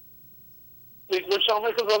the. Like when Shawn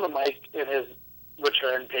Michaels was on the mic in his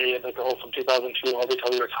return period, like the whole from 2002 all the way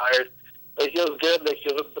till he retired, like he was good.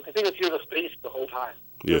 But the thing is, he was a face the whole time.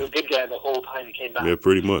 He was a good guy the whole time he came back. Yeah,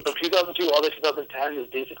 pretty much. From 2002 all the way to 2010, he was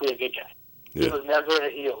basically a good guy. Yeah. He was never a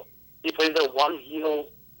heel. He played the one heel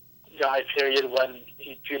guy period when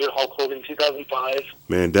he feuded Hulk Hogan in 2005.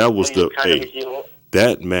 Man, that was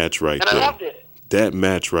that match right there. I loved it. That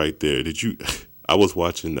match right there. I was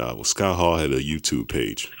watching. Scott Hall had a YouTube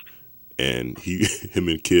page, and him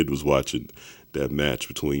and Kid was watching that match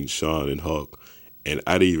between Shawn and Hulk, and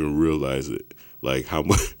I didn't even realize it. Like how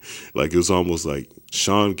much, like it was almost like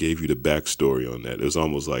Shawn gave you the backstory on that. It was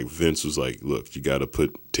almost like Vince was like, "Look, you got to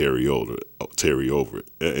put Terry over it,"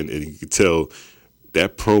 and you could tell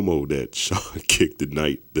that promo that Shawn kicked the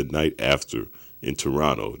night after in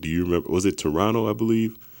Toronto. Do you remember? Was it Toronto? I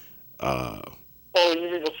believe. Oh, you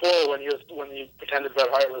mean before when he pretended Bret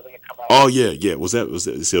Hart was going to come out? Oh yeah. Was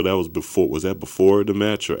that? So that was before. Was that before the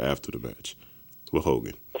match or after the match with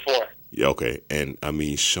Hogan? Before. Yeah, okay. And I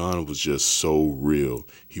mean, Shawn was just so real.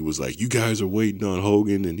 He was like, "You guys are waiting on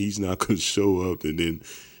Hogan, and he's not going to show up." And then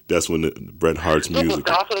that's when the Bret Hart's music.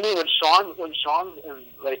 That's what I mean. When Shawn's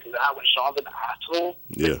like that, when Shawn's an asshole.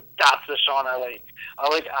 Yeah. Like, that's the Shawn I like. I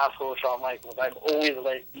like asshole Shawn Michaels. I've always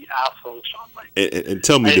liked the asshole Shawn Michaels. And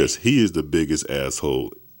tell me this: he is the biggest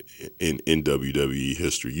asshole in WWE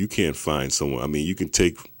history. You can't find someone. I mean, you can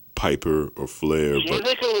take Piper or Flair, he's but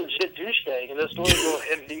like a legit douchebag, and there's stories about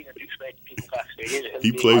him being a douchebag to people backstage.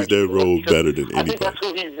 he plays that role better than I think anybody. that's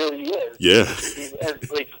who he really is. Yeah. And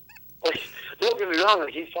don't get me wrong,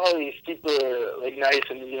 he's probably super nice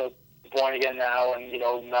and born again now,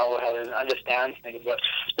 and mellow-headed and understands things. But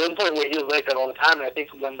there's a point where he was like that all the time, and I think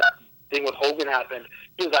when that thing with Hogan happened,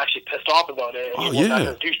 he was actually pissed off about it. Oh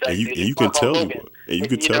yeah, and you can tell he was. And you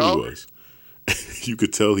could tell he was. You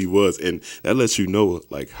could tell he was, and that lets you know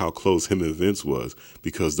like how close him and Vince was,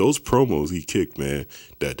 because those promos he kicked, man,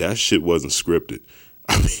 that shit wasn't scripted.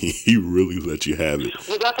 I mean, he really let you have it.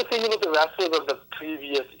 Well, that's the thing about the wrestlers of the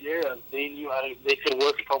previous era. They knew they could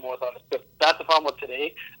work a promo without a script. That's the problem with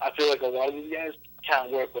today. I feel like a lot of these guys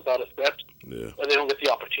can't work without a script. Yeah. Or they don't get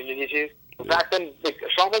the opportunity to. But back then,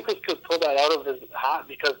 Shawn Michaels could pull that out of his hat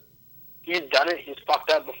because he's done it. He's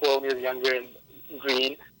fucked up before when he was younger and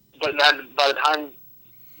green. But then by the time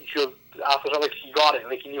he was after Shawn, he got it.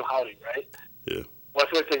 He knew how to, right? Yeah. Well,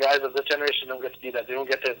 I feel like the guys of this generation don't get to do that. They don't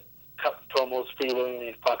get to cut promos free willingly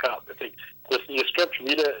and fuck up. It's like, listen, your script,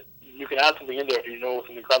 read it. You can add something in there if you know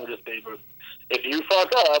something clever to say. But if you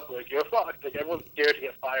fuck up, you're fucked. Everyone's scared to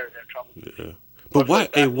get fired. They're in trouble. Yeah. But why?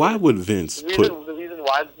 Hey, why would Vince the reason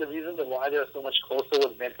why they're so much closer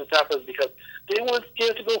with Vince and stuff is because they weren't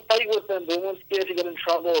scared to go fight with them. They weren't scared to get in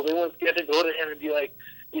trouble. They weren't scared to go to him and be like,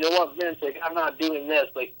 you know what, Vince? I'm not doing this.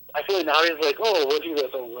 I feel like now he's like, oh, we'll do this.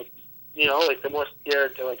 Oh, they're more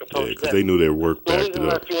scared to approach. Yeah, because they knew their work backed it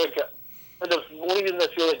up. The only reason I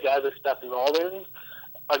feel like guys like Seth Rollins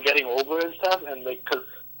are getting over and stuff, and because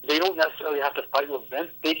they don't necessarily have to fight with Vince,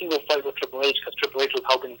 they can go fight with Triple H because Triple H was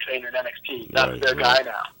helping train in NXT. That's their guy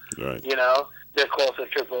now. Right. They're close to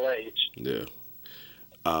Triple H. Yeah.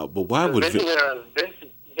 But why would Vince's era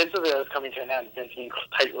is coming to an end. Vince being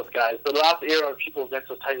tight with guys. The last era of people Vince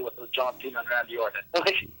was tight with was John Cena and Randy Orton.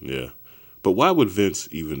 Yeah. But why would Vince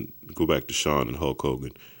even go back to Shawn and Hulk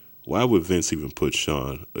Hogan? Why would Vince even put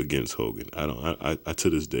Shawn against Hogan? I to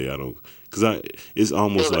this day I don't, because it's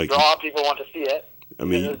almost like draw. People want to see it. I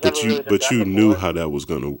mean, but you knew how that was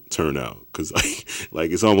going to turn out, because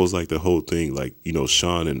like it's almost like the whole thing,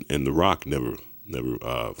 Shawn and The Rock never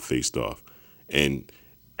faced off. And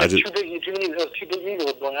I just too big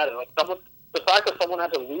egos going at it. Like the fact that someone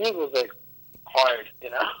had to leave was like hard, you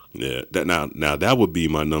know. Yeah, now that would be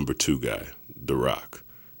my number 2 guy, The Rock,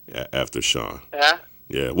 after Shawn. Yeah.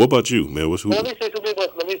 Yeah. What about you, man? What's who? Let me say something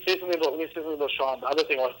about Shawn. The other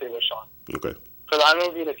thing I want to say about Shawn. Okay. Because I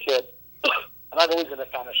remember being a kid, and I've always been a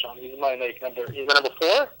fan of Shawn. He's my number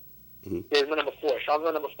 4. Mm-hmm. Yeah, he's my number 4. Shawn's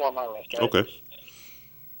my number 4 on my list, right? Okay.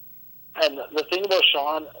 And the thing about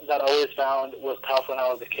Shawn that I always found was tough when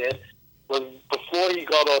I was a kid was before he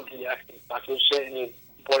got all DX and stuff and shit, and his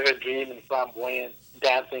boyhood dream and flamboyant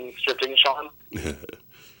dancing, stripping Shawn. It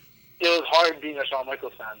was hard being a Shawn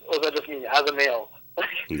Michaels fan. Or was that just me as a male?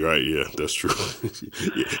 Right. Yeah, that's true.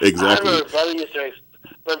 Yeah, I exactly. remember brother used to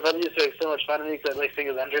make so much fun of me because like sing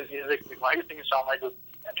his entrance music. Like, why are you singing Shawn Michaels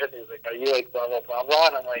entrance music? Are you like blah blah blah blah?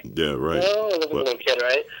 And I'm like, Yeah. Right. oh, I was a little kid,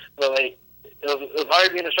 right? But like, it was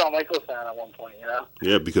hard being a Shawn Michaels fan at one point, you know?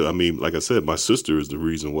 Yeah, because I mean, like I said, my sister is the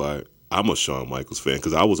reason why I'm a Shawn Michaels fan,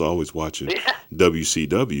 because I was always watching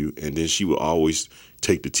WCW, and then she would always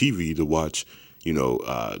take the TV to watch,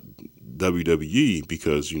 WWE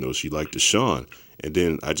because she liked the Shawn. And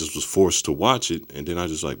then I just was forced to watch it, and then I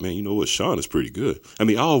just like, man, you know what, Shawn is pretty good. I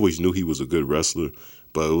mean, I always knew he was a good wrestler,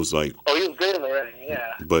 but it was like, oh, he was good in the ring,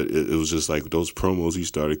 yeah. But it was just like those promos he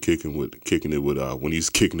started kicking it with when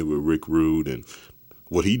he's kicking it with Rick Rude, and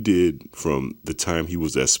what he did from the time he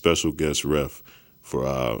was that special guest ref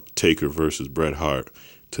for Taker versus Bret Hart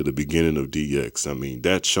to the beginning of DX. I mean,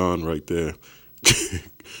 that Shawn right there.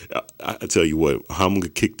 I tell you what, how I'm gonna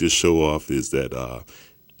kick this show off is that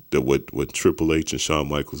what Triple H and Shawn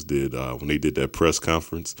Michaels did when they did that press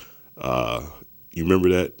conference. You remember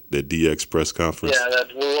that DX press conference? Yeah,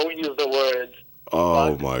 that we won't use the words.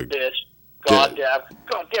 Oh fuck, my! Bitch. God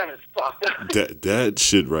damn it, fuck. That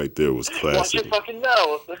shit right there was classic. Watch your fucking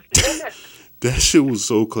nose. That shit was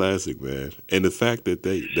so classic, man. And the fact that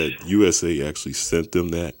that USA actually sent them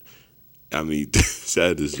that, I mean,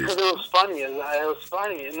 that is just... Because it was funny. It was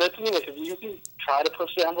funny. And the thing is, if you can try to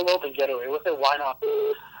push the envelope and get away with it, why not?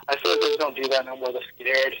 I feel like they don't do that no more. They're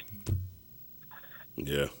scared.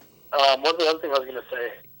 Yeah. What's the other thing I was going to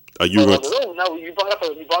say? Are you no, you brought up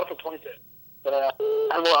a point there. But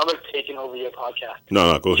I'm like taking over your podcast.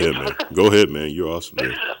 No, go ahead, man. Go ahead, man. You're awesome,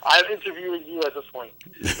 man. I'm interviewing you at this point.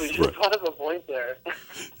 So you Right. brought up a point there.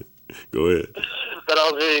 Go ahead.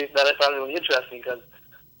 that I found really interesting because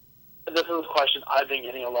this is a question I've been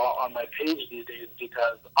getting a lot on my page these days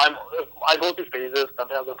because I go through phases.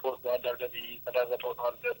 Sometimes I post about WWE, sometimes I post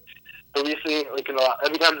about this. But recently,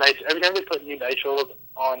 every time they put new Nitros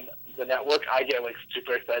on the network, I get like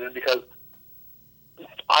super excited because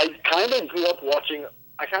I kind of grew up liking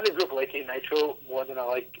Nitro more than I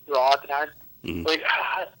like Raw at the time. Mm-hmm. Like,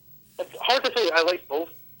 it's hard to say. I like both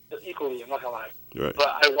equally. I'm not gonna lie. Right. But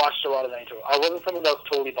I watched a lot of Nitro. I wasn't someone that was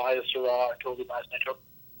totally biased to Raw or totally biased to Nitro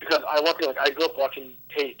because I grew up watching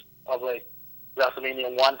tapes of like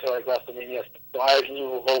WrestleMania 1 to like WrestleMania 6. So I already knew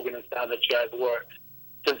who Hogan and Savage guys were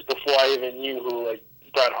since before I even knew who like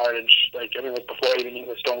Bret Hart and before I even knew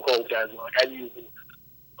who Stone Cold guys were. Like I knew who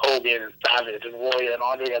Hogan and Savage and Warrior and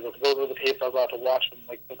Andre guys. Those were the tapes I was allowed to watch from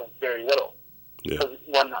like since I was very little. Yeah. Because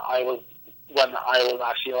when I was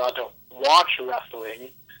actually allowed to watch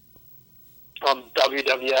wrestling,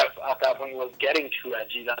 WWF at that point was getting too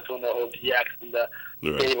edgy. That's when the whole DX and the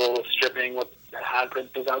table stripping with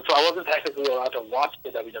handprints was out. So I wasn't technically allowed to watch the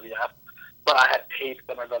WWF, but I had tapes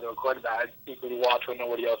that my brother recorded that I'd secretly watch when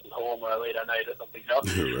nobody else was home or late at night or something.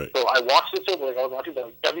 Right. So I watched it. So like I was watching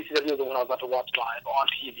WCW was the one I was about to watch live on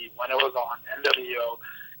TV when it was on NWO.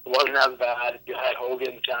 It wasn't as bad. You had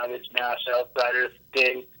Hogan, Savage, Nash, Outsiders,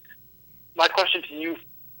 Sting. My question to you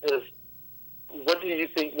is, what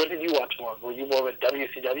did you watch more? Were you more of a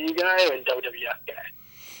WCW guy or a WWF guy?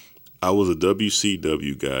 I was a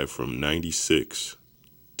WCW guy from 96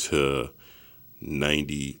 to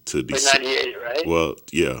 90 to the... Like 98, right? Well,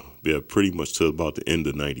 yeah, pretty much to about the end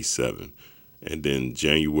of 97. And then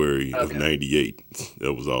January of 98,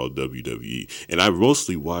 that was all WWE. And I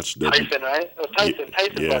mostly watched... Tyson, right? It was Tyson.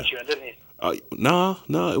 Tyson brought you in, didn't he? No,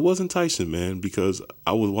 it wasn't Tyson, man, because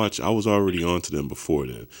I was already on to them before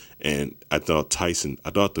then. And I thought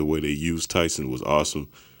the way they used Tyson was awesome,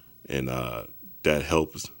 and that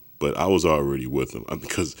helps. But I was already with him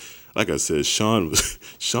because, like I said, Shawn's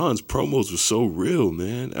promos were so real,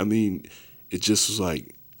 man. I mean, it just was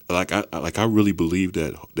like I really believe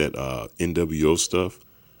that NWO stuff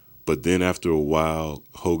But then after a while,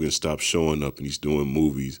 Hogan stopped showing up and he's doing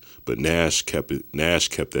movies. But Nash kept it. Nash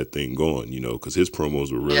kept that thing going, you know, because his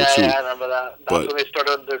promos were real too. Yeah, I remember that. That's when they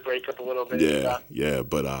started their breakup a little bit. Yeah.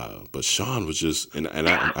 But Shawn was just, and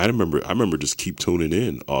I remember just keep tuning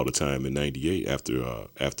in all the time in '98 after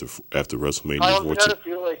WrestleMania I 14. kind of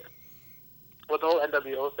feel like with the whole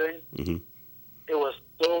NWO thing, it was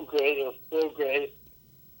so great. It was so great.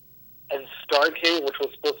 And Starrcade, which was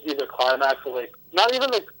supposed to be the climax of, like, not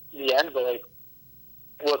even, like, the end, but, like,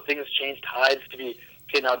 what things changed tides to be,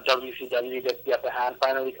 okay, now WCW gets the upper hand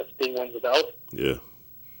finally because Sting wins the belt. Yeah.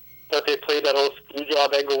 But they played that old screw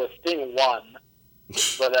job angle with Sting won,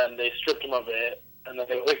 but then they stripped him of it, and then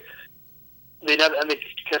they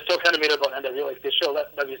still kind of made it about NWO. Like, they should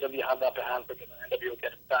let WCW have the upper hand for NWO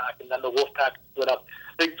get it back, and then the Wolfpack split up.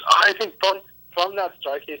 Like, I think from that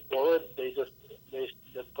Starrcade forward, they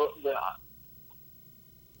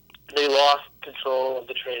lost control of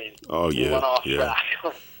the train. Oh yeah, they went off track.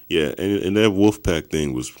 Yeah, and that Wolfpack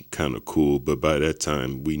thing was kind of cool, but by that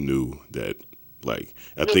time we knew that, like,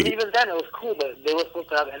 I think even then it was cool, but they were supposed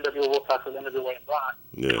to have NWO Wolfpack with NWO White and Black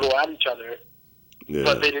to go at each other. Yeah.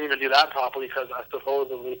 But they didn't even do that properly because I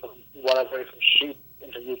supposedly, from what I've heard from Sheep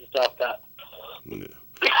interviews and stuff, that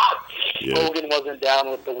Hogan wasn't down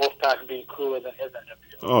with the Wolfpack being cooler than his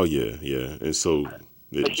NWO. Oh yeah, and so.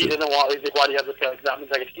 Like, he didn't want, like, why do you have this guy? Like, that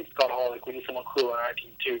means, like, if Steve Scott Hall, like, we need someone cool on our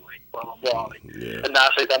team, too, like, blah, blah, blah. Like, and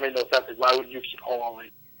Nash, like, that made no sense. Like, why would you keep Hall,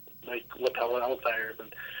 like with all the outsiders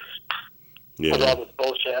and all this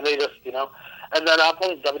bullshit? And they just, you know. And then at that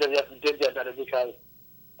point, WWF did get better because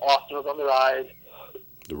Austin was on the rise.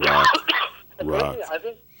 The Rock. Really, I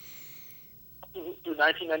think through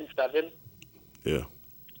 1997,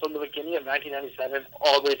 from the beginning of 1997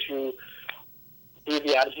 all the way through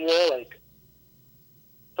the Attitude Era, like,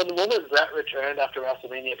 from the moment Bret returned after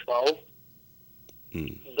WrestleMania 12,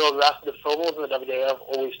 the promos in the WWF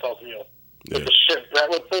always felt real. Yeah. Like, the shit Bret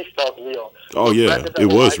would say felt real. Oh, yeah, it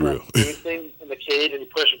was real. Anything in the cage and he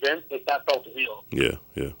pushed Vince, like, that felt real.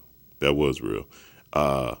 Yeah, that was real.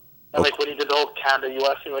 And, like, when he did the whole Canada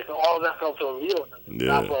US thing, like, all of that felt so real. And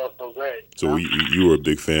that's what felt so great. So you were a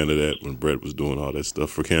big fan of that when Bret was doing all that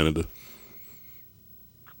stuff for Canada?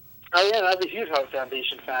 Oh, yeah, I was a huge Hart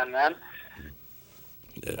Foundation fan, man.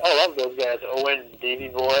 Yeah. I love those guys. Owen, Davey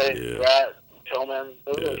Boy, Bret, Tillman.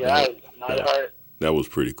 Those are guys. Neidhart. That was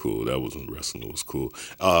pretty cool. That was when wrestling was cool.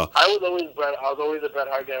 I was always a Bret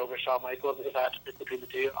Hart guy over Shawn Michaels. If I had to pick between the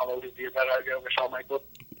two, I'll always be a Bret Hart guy over Shawn Michaels.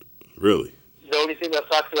 Really? The only thing that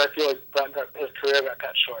sucks is I feel like his career got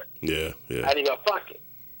cut short. Yeah. And he got fucked.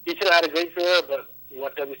 He could have had a great career, but he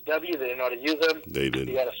went to WCW. They didn't know how to use him. They didn't.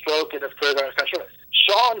 He had a stroke, and his career got cut short.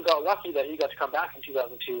 Shawn got lucky that he got to come back in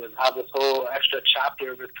 2002 and have this whole extra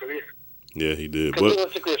chapter of his career. Yeah, he did. Because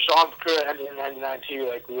realistically, if Shawn's career ended in 99 too,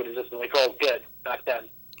 like, we would have just been like, oh, good, back then.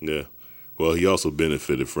 Yeah. Well, he also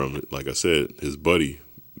benefited from it. Like I said, his buddy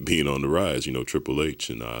being on the rise, you know, Triple H,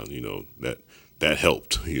 and, you know, that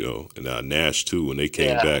helped, you know. And Nash, too, when they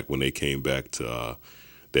came back to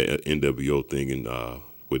that NWO thing and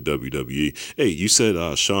with WWE. Hey, you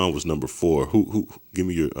said Shawn was number 4. Who? Give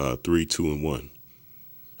me your 3, 2, and 1.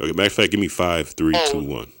 Okay, matter of fact, give me 5, 3, 2,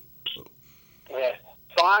 1. Okay.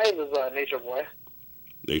 5 is Nature Boy.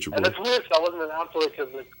 Nature Boy. And it's weird, so I wasn't an answer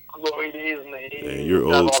because the glory days in the 80s. Man,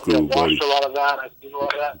 you're old school, buddy. I've watched a lot of that. I've seen a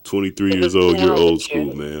lot of that. 23 years old, you're old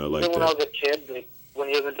school, man. I like that. When I was a kid, like, when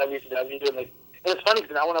he was in WCW, and, like, and it's funny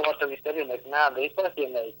because now when I watch WCW, I'm like, man, they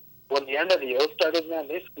fucking, like, when the NWO started, man,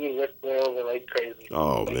 they screwed Ric Flair over like crazy.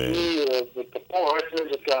 Oh, like, man. He was, like, the Four Horsemen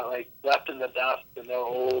just got, like, left in the dust and their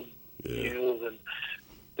old views, and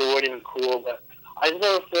they weren't even cool. But I just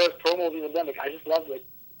never Flair's promos even then. Like, I just loved, like,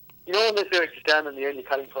 you know when they say, like, you stand in the air and you're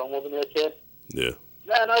cutting promos when you're a kid? Yeah.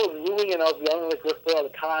 Man, I was moving and I was yelling, like, Ric Flair all the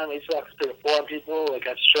time. I used to actually take a four on people. Like,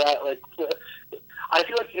 I shot, like, I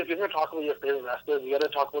feel like if you're going to talk about your favorite wrestlers, you got to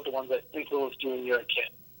talk about the ones that influenced you when you were a kid.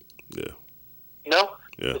 Yeah. You know?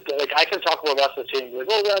 Yeah. Like, I can talk about wrestlers too and be like,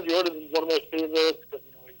 oh, Randy Orton is one of my favorites because,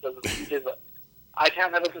 you know, he does the speeches, but I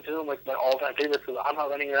can't ever consider him, like, my all-time favorites because I'm not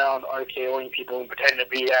running around RKOing people and pretending to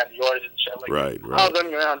be Randy Orton and shit. Like, right. I was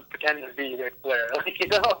running around pretending to be Ric Flair. Like, you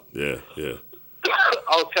know? Yeah.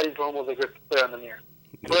 I was cutting promos like Ric Flair in the mirror.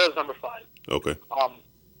 Flair's number 5. Okay. number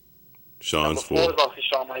Sean's 4 is obviously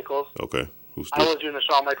Shawn Michaels. Okay. Who's I was doing the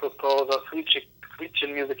Shawn Michaels pose. I was sweet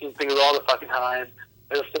chin music and singing all the fucking time.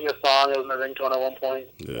 I was singing a song. It was my ringtone at one point.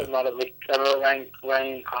 Yeah. It was not a, like, I remember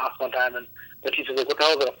rang class one time, and the teacher was like, what the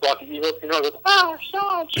hell is it, a flock of eagles? You know, I was like,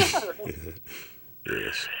 Shawn.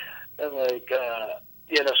 Yes. And, like,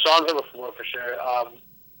 Shawn's number 4 for sure.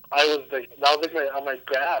 I was, like, that was, like, on my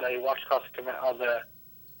grad. I walked across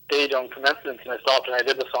the stage on commencement, and I stopped and I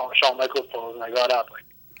did the song Shawn Michaels pose, and I got up like,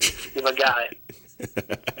 "You're my guy."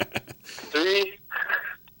 3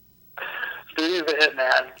 is the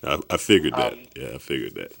Hitman. I figured that. Yeah, I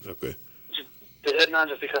figured that. Okay. The Hitman,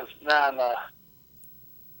 just because, man,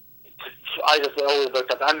 I just always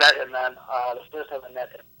looked up. I met him, man. The first time I met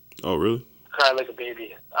him, Oh, really? cried like a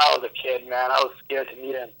baby. I was a kid, man. I was scared to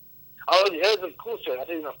meet him. It was a cool story. I'll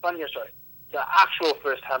tell you a funnier story. The actual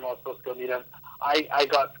first time I was supposed to go meet him, I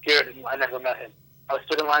got scared and I never met him. I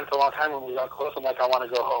stood in line for a long time. When we got close, I'm like, I want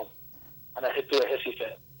to go home. And I threw a hissy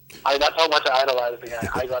fit. That's how much I idolized the guy.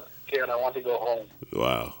 I got scared. I wanted to go home.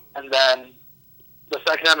 Wow. And then the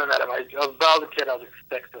second time I met him, I was a kid. I was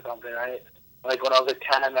like 6 or something, right? Like when I was like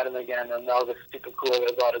 10, I met him again, and I was like super cool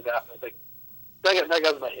with his autograph. I was like, that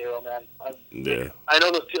guy's my hero, man. I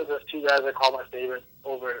know there's two guys I call my favorite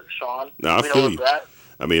over Shawn. No, I feel you. Brett.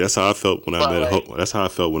 I mean, that's how I felt when that's how I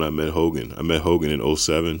felt when I met Hogan. I met Hogan in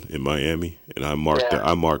 2007 in Miami, and I marked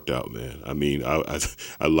out, man. I mean,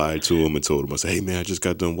 I lied to him and told him, I said, "Hey, man, I just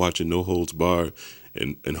got done watching No Holds Barred,"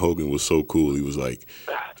 and Hogan was so cool. He was like,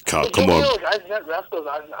 "Come on." Look, I've met wrestlers.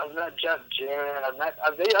 I've met Jeff Jarrett. I've met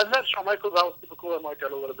Shawn Michaels. That was super cool. I marked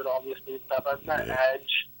out a little bit, obviously, and stuff. I've met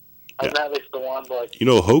Edge. I've met like the one, but like, you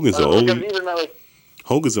know, Hogan's the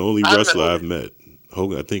only I've wrestler I've met.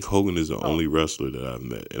 Hogan, I think Hogan is the only wrestler that I've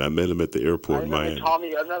met, and I met him at the airport in Miami.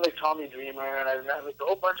 I've met like Tommy Dreamer, and I've met like a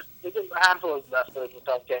whole bunch of a handful of wrestlers and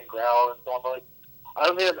stuff, Gangrel and so on. But like, I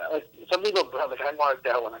don't think like some people like I marked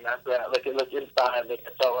out when I met Bret. Like it looked inside, like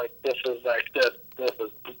I felt like this is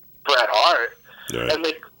Bret Hart, right. And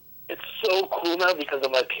like it's so cool now because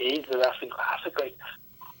of my page, the Wrestling Classic. Like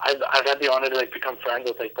I've had the honor to like become friends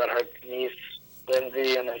with like Bret Hart's niece,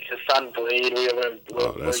 Lindsay, and like his son Blade.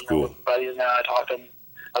 That's cool. Buddies now. I talk to him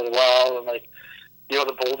as well, and like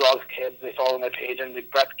the Bulldogs kids, they follow my page, and like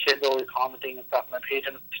Brett's kids always commenting and stuff on my page,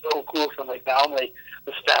 and it's so cool. So I'm like now, I'm like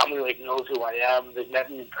this family like knows who I am. They've met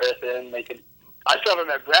me in person. I still haven't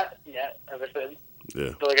met Bret yet ever since.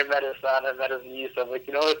 Yeah. So like I met his son, I met his niece. I'm like,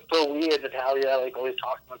 it's so weird. Natalia like always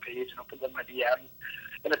talks on my page and opens up my DMs,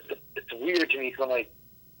 and it's weird to me because I'm like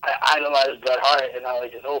I idolize Bret Hart, and now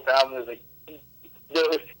like his whole family is like.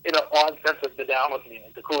 In an odd sense of the down with me,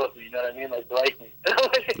 like the cool with me, you know what I mean? Like, they like me.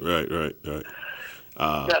 Right.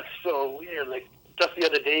 That's so weird. Like, just the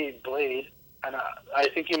other day, Blade, and I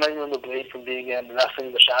think you might remember Blade from being in Wrestling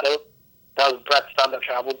in the Shadow. That was Brett's son that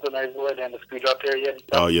traveled to Nicewood and the Screwjob period.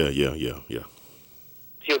 Oh, yeah. He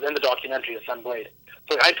was in the documentary, his son Blade.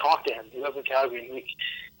 So like, I talked to him. He lives in Calgary. And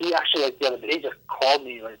he actually, like, the other day just called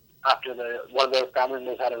me, like, after one of their family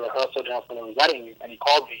members had a rehearsal down for their wedding, and he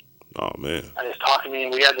called me. Oh man! And he's talking to me,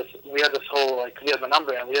 and we had this whole like he had my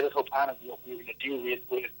number, and we had this whole plan of what we were gonna do. We had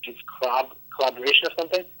do collaboration or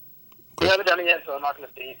something. Okay. We haven't done it yet, so I'm not gonna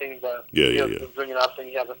say anything. But he was bringing it up, saying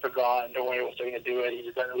he hasn't forgotten. Don't worry, we're still gonna do it. He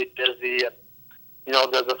just got really busy, and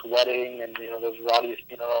there's this wedding, and there's Roddy's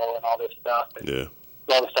funeral, and all this stuff. And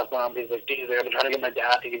all this stuff going on. He's like, "Dude, I've been trying to get my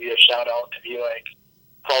dad to give you a shout out to be like."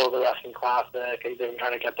 Follow the Wrestling Classic. I've been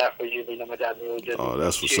trying to get that for you, but my dad's really good. Oh,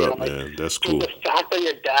 that's what's up, man. That's cool. The fact that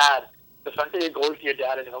you're going to your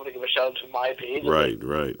dad and telling him to give a shout out to my page. Right.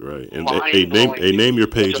 And name your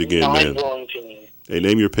page again, man. Hey,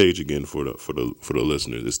 name your page again for the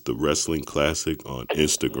listeners. It's the Wrestling Classic on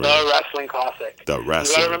Instagram. The Wrestling Classic. The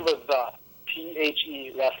Wrestling. You gotta remember the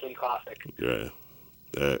THE Wrestling Classic. Yeah.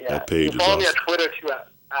 That page is follow awesome. me on Twitter too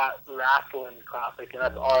at Wrestling Classic, and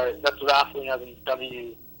that's wrestling as in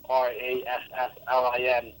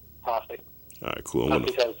WRASSLIN Classic. All right, cool.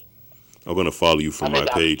 I'm gonna follow you from my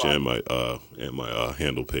page and my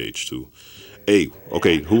handle page too. Hey,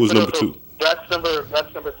 okay, who was number 2? That's number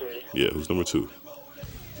 3. Yeah, who's number 2?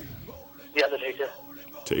 The Undertaker.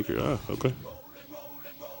 Taker. Okay.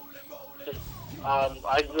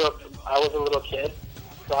 I grew up. I was a little kid,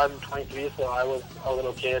 so I'm 23. So I was a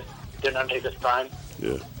little kid during Undertaker's prime.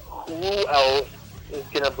 Yeah. Who else is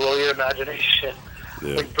gonna blow your imagination?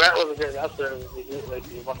 Yeah. Like Bret was a great wrestler. He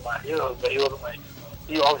was one of my heroes, but he wasn't like.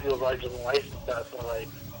 He obviously was larger than life and stuff. So like,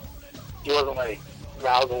 he wasn't like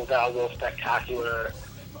razzle dazzle spectacular.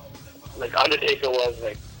 Like Undertaker was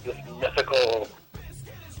like this mythical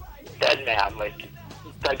dead man. Like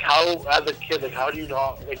how as a kid, like how do you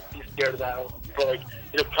not like be scared of that? But like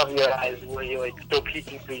cover your eyes when you like still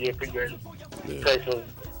peeking through your fingers type of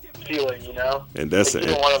feeling, And that's like,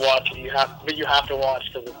 you don't want to watch it, you have to watch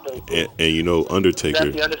because it's so cool. And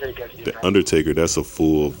Undertaker. That's the Undertaker. The Undertaker. That's a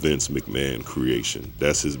full Vince McMahon creation.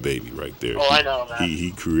 That's his baby right there. Oh, I know, man.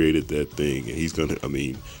 He created that thing, and he's gonna. I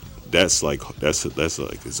mean, that's like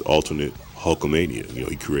his alternate Hulkamania. You know,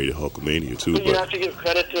 he created Hulkamania too. But you have to give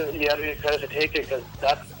credit to Taker, because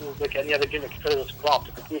that's like any other gimmick. It was flopped.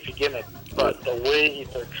 It's a goofy gimmick, but the way he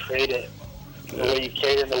portrayed it, the way he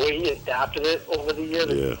carried it, and the way he adapted it over the years.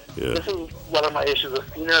 This is one of my issues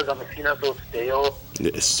with Cena. Is Cena's so stale.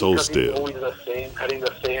 It's so stale. He's always the same, cutting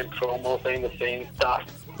the same promo, saying the same stuff.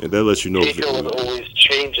 And that lets you know Taker was always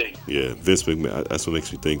changing. Yeah, Vince McMahon. That's what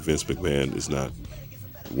makes me think Vince McMahon is not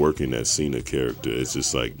working that Cena character. It's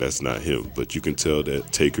just like, that's not him. But you can tell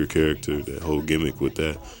that Taker character, that whole gimmick with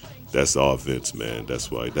that, that's all Vince, man. That's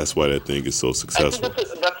why that thing is so successful. I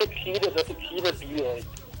think that's the key to be like.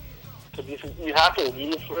 You have to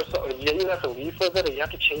leave for something. You have to leave for a bit, or you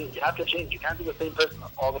have to change. You have to change. You can't be the same person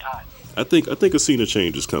all the time. I think a Cena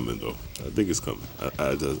change is coming, though. I think it's coming.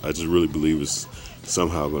 I just really believe it's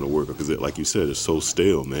somehow going to work, because like you said, it's so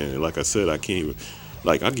stale, man. And like I said, I can't even.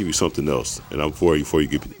 Like, I'll give you something else, and before you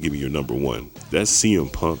give me your number one. That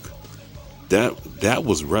CM Punk, that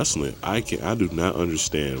was wrestling. I do not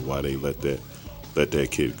understand why they let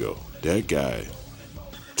that kid go. That guy.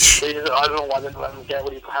 I don't know why they let him get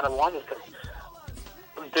what he kind of wanted.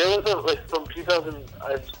 Because there was from 2000.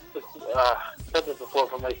 I've said this before.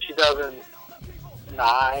 From 2009,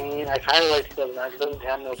 I kind of like 2009.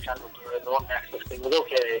 2010 was kind of the whole Nexus thing was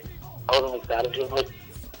okay. I wasn't that into it.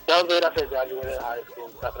 That was right after I graduated high school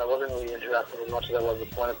and stuff, and I wasn't really interested as much as I was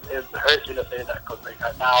before. It hurts me to say that,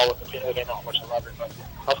 because now with the kid, I know how much I love it, but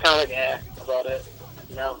I was kind of about it.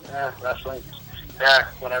 You know, wrestling,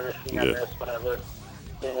 whatever, seeing this, whatever.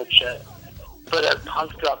 Shit. But as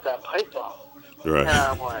Punk dropped that pipe bomb, right. And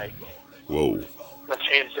I'm like, whoa. That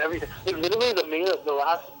changed everything. Like, literally, the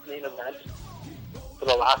last main event for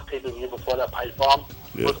the last pay-per-view before that pipe bomb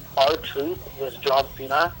was R-Truth versus John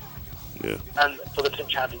Cena, and for the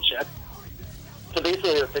championship. So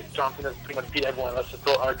basically, I think John Cena's pretty much beat everyone. Let's just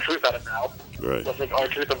throw R-Truth at him now. Right. Let's make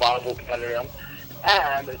R-Truth a viable competitor.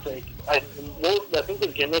 And it's like, I think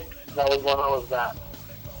the gimmick that was one was that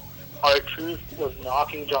R-Truth was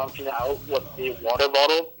knocking John Cena out with the water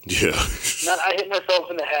bottle. Yeah. And I hit myself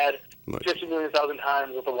in the head 50 million thousand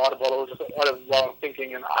times with the water bottle just while I'm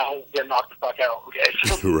thinking, and I don't get knocked the fuck out, okay?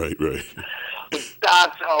 So, right.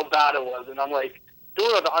 that's how bad it was. And I'm like,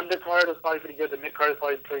 doing the undercard is probably pretty good, the mid-card is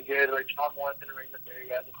probably pretty good, like, John Morrison and Ring the Theory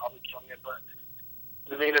guys are probably killing it, but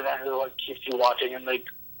the main event is what keeps you watching, and like,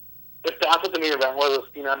 if that's what the main event was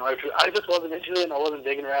Cena and R-Truth, I just wasn't into it, and I wasn't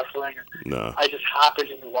digging wrestling. No. I just happened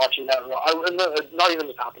to be watching that. Not even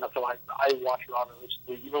just happened. So I watched Raw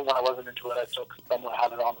religiously. Even when I wasn't into it, I still somewhat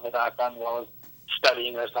had it on in the background while I was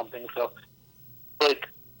studying or something. So, like,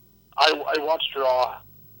 I watched Raw.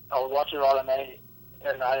 I was watching Raw that night,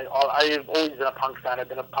 and I've always been a Punk fan. I've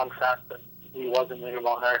been a Punk fan since he was in Ring of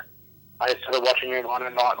Honor. I started watching Ring of Honor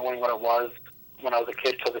not knowing what it was when I was a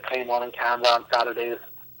kid, because it came on in Canada on Saturdays.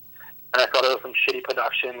 And I thought it was some shitty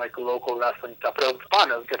production, like local wrestling stuff. But it was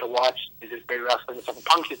fun. It was good to watch. They did great wrestling and stuff. And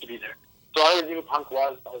Punk used to be there. So I always knew who Punk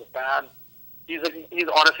was. I was a fan. He's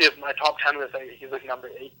honestly, of my top 10 list, he's like number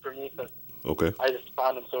 8 for me. Okay. I just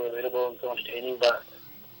found him so relatable and so entertaining. But,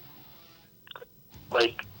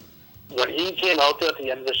 like, when he came out there at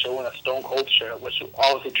the end of the show in a Stone Cold shirt, which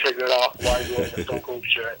obviously triggered off why he was in a Stone Cold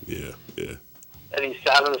shirt. Yeah. And he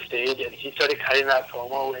sat on the stage and he started cutting that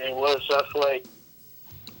promo, and it was just like,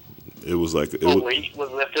 it was like the weight was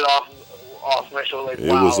lifted off my shoulder. Like, it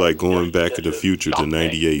was like going back to the future to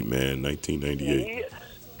 98, man, 1998.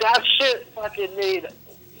 That shit fucking made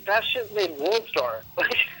World Star.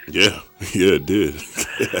 Yeah, it did.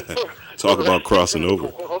 Talk about crossing over.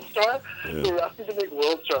 World Star? Yeah. For wrestling to make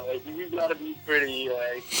World Star, like, you gotta be pretty,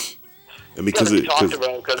 like... And because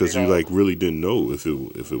you like really didn't know if it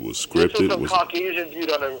was scripted. This was some Caucasian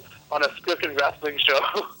dude on a scripted wrestling show.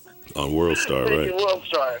 On World Star, right? World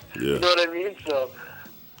Star. Yeah. You know what I mean? So.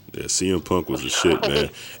 Yeah, CM Punk was the shit, man.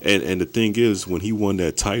 And the thing is, when he won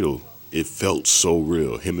that title, it felt so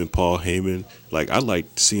real. Him and Paul Heyman, like, I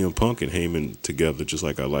liked CM Punk and Heyman together, just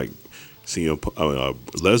like I like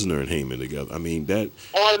Lesnar and Heyman together. I mean, that.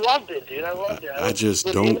 Oh, I loved it, dude. I loved it. I just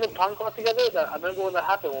when don't. Heyman and Punk got together, I remember when that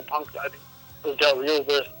happened. When Punk, I think it was Del Rio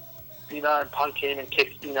versus Cena, and Punk came and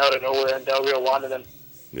kicked Cena out of nowhere, and Del Rio won, and then.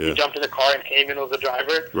 Yeah. He jumped in the car and Heyman was the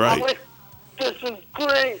driver. Right. I'm like, this is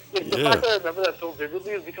great. Like, the fact that I remember that so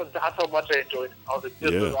vividly is because that's how much I enjoyed it. I was like,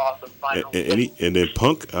 this is awesome. Finally. And then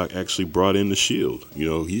Punk actually brought in the Shield. You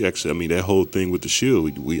know, he actually, I mean, that whole thing with the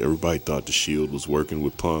Shield, everybody thought the Shield was working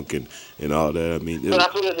with Punk and all that. I mean, so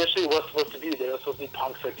that's what it initially was supposed to be. They were supposed to be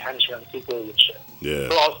Punk's attention and people and shit. Yeah.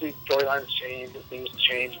 So obviously storylines change and things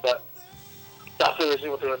change, but that's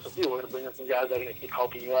originally what they were supposed to do. We're going to bring in some guys that are going to keep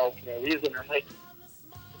helping you out for no reason. And like,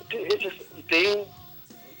 it just, they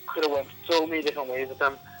could have went so many different ways with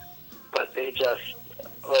them. but they just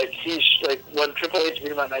when Triple H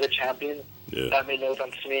beat him at Night of Champions, that made no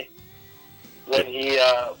sense to me. When he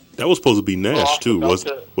that was supposed to be Nash too,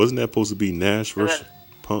 wasn't that supposed to be Nash versus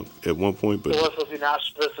Punk at one point? But it was supposed to be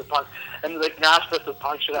Nash versus Punk, and like Nash versus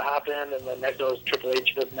Punk should have happened, and then next was Triple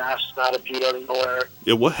H versus Nash, not a feud out of nowhere.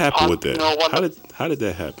 Yeah, what happened with that? How did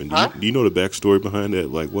that happen? Do you know the backstory behind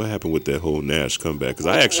that? Like, what happened with that whole Nash comeback? Because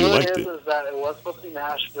I actually liked it. Is that it was supposed to be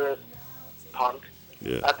Nash versus Punk.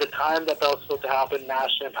 Yeah. At the time that was supposed to happen,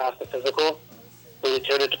 Nash didn't pass the physical, so they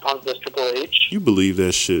turned it to Punk versus Triple H. You believe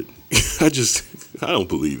that shit? I don't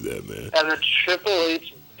believe that, man. And then Triple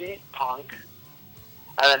H beat Punk,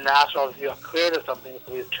 and then Nash obviously got cleared or something,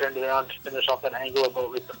 so he turned it around to finish off that angle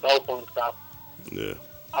about like the cell phone stuff. Yeah.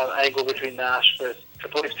 Angle between Nash versus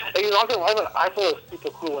Triple H. And you know, I thought it was super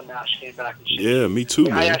cool when Nash came back and shit. Yeah, me too,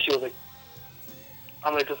 man. I actually was like,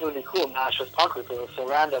 I'm like, this would be cool. Nash versus Punk, because it was so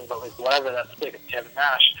random, but like, whatever, that's big. It's Kevin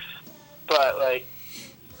Nash. But like,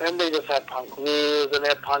 then they just had Punk lose, and they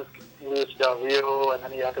had Punk lose to Del Rio, and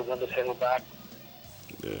then he had to win the title back.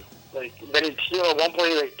 Yeah. Like, then at one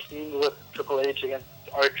point, he teamed with Triple H against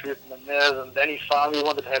R-Truth and The Miz, and then he finally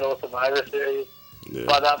won the title of Survivor Series. Yeah.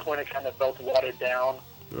 By that point, it kind of felt watered down.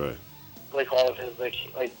 Right. Like all of his,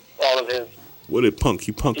 all of his. What did Punk?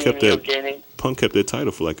 Punk kept that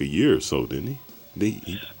title for like a year or so, didn't he?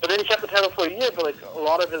 But then he kept the title for a year, but like a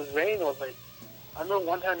lot of his reign was like, I remember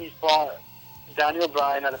one time he fought Daniel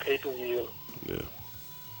Bryan at a pay-per-view. Yeah.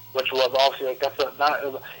 Which was obviously like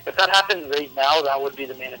if that happened right now, that would be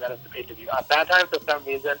the main event of the pay-per-view. At that time, for some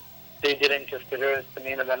reason, they didn't consider it the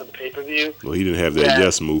main event of the pay-per-view. Well, he didn't have that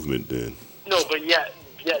yes movement then. No, but yet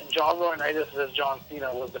John Laurinaitis versus John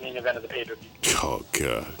Cena was the main event of the pay-per-view. Oh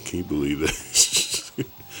God, can you believe that?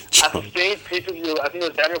 At the same pay-per-view, I think it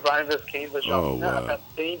was Daniel Bryan versus Kane versus John Cena. Wow. At that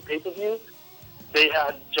same pay-per-view, they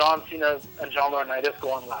had John Cena and John Laurinaitis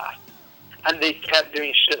go on last. And they kept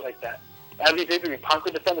doing shit like that. Every pay-per-view, Punk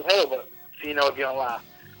would defend the title, but Cena would be on last.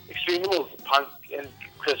 Extreme Rules, Punk and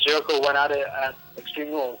Chris Jericho went at it at Extreme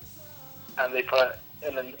Rules. And they put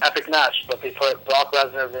in an epic match, but they put Brock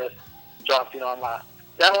Lesnar versus John Cena on last.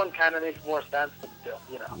 That one kind of makes more sense, but still,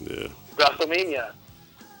 you know. Yeah. WrestleMania,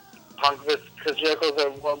 Punk versus Chris Jericho's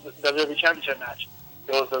WWE Championship match.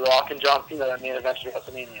 It was The Rock and John Cena that main event of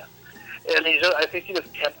WrestleMania. And I think he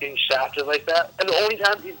just kept getting shafted like that. And the only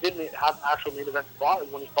time he didn't have an actual main event spot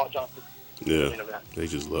is when he fought John Cena. Yeah, they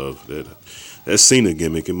just love that Cena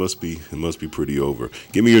gimmick. It must be pretty over.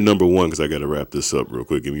 Give me your number one, because I got to wrap this up real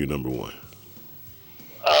quick. Give me your number one.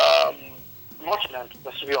 Macho Man.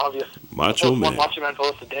 That should be obvious. Macho Man. Macho Man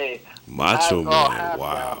post today. Macho Man.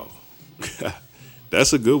 Wow.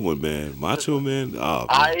 That's a good one, man. Macho Man. Oh,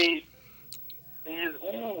 man.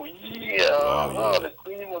 The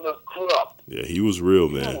Queen was a corrupt. Yeah, he was real,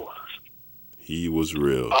 man. Ooh. He was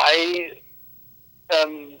real.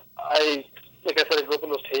 Like I said, I grew up on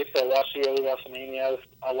those tapes. I watched the early WrestleManias.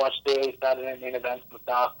 I watched the early Saturday main events and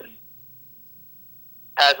stuff. And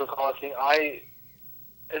as a calling,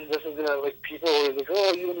 and this is people always like,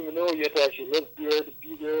 oh, you don't even know, you have to actually live there to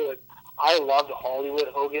be there. Like, I loved Hollywood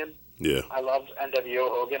Hogan. Yeah. I loved NWO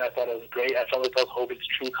Hogan. I thought it was great. I felt like that was Hogan's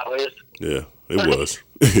true colors. Yeah, it was.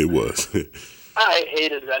 It was. I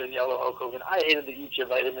hated red and yellow Hulk Hogan. I hated the eat your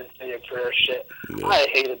vitamins, say your prayer shit. Yeah. I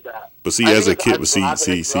hated that. But see, as a kid,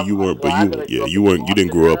 you weren't. But you weren't. You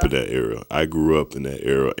didn't grow up in that era. I grew up in that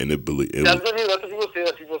era, and that's what people say.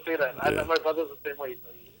 People say that. Yeah. My brother's the same way.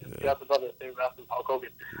 You have the brother the same wrestler as Hulk Hogan.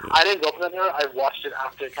 Yeah. I didn't grow up in that era. I watched it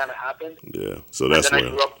after it kind of happened. Yeah. So that's and then I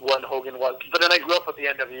grew up when Hogan was. But then I grew up with the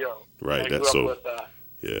NWO. Right. That's so.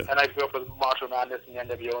 Yeah. And I grew up with Macho Madness and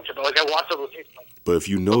the NWO and shit. But I watched those things. But if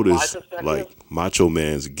you notice, Macho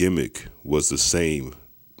Man's gimmick was the same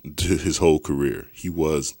to his whole career. He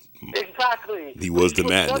was exactly. He was the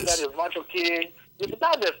madness. He was Macho King. He was the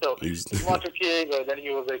madness though. He's Macho King, or then he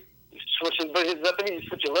was switching. But that thing you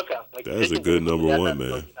switch your look up. That's a good number one,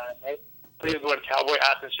 man. Right? So he was wearing cowboy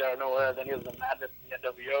hats and shit out of nowhere. Then he was the madness in the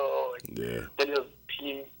NWO. Yeah. Then he was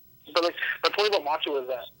team. But my point about Macho was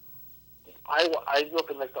that I grew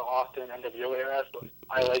up in the Austin NWO era, so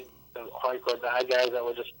I like the hardcore bad guys that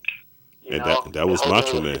were just, that was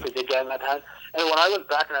Macho Man. And when I look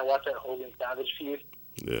back and I watched that Hogan Savage feud,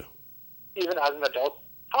 yeah, even as an adult,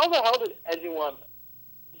 how the hell did anyone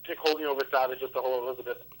pick Hogan over Savage with the whole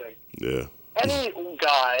Elizabeth thing? Yeah. Any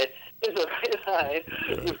guy in the right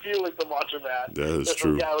line would feel like the Macho Man. That is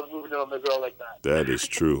true. Guy was moving on the girl like that. That is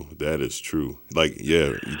true. That is true. Like,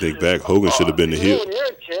 yeah, you think back, Hogan should have been the heel.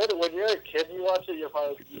 When you're a kid, you watch it, you're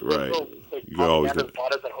probably right. You always that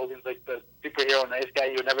Hogan's like the superhero nice guy.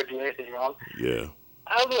 He would never do anything wrong. Yeah.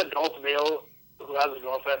 As an adult male, who has a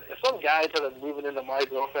girlfriend, if some guy started moving into my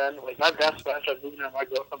girlfriend, like my best friend started moving into my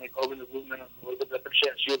girlfriend, like Hogan was moving into a little bit different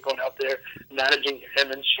shit, and she was going out there managing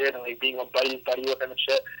him and shit, and like being a buddy with him and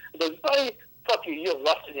shit. Like, buddy, fuck you have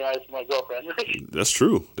lust in your eyes for my girlfriend. That's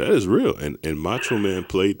true. That is real. And Macho Man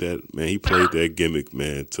played that, man. He played that gimmick,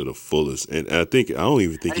 man, to the fullest. And I don't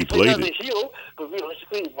even think he played it. As a heel, but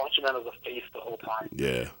realistically, Macho Man was a face the whole time.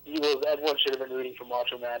 Yeah. Everyone should have been rooting for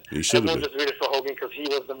Macho Man. He should have Everyone been. just rooted for Hogan because he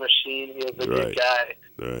was the machine. He was the Right. good guy.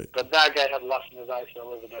 Right. But that guy had lust in his eyes for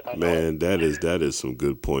Elizabeth. Man, that is some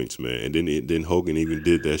good points, man. And then Hogan even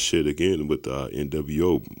did that shit again with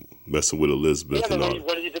NWO, messing with Elizabeth and all.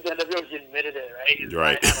 When he did the NWO, he admitted it, right? He's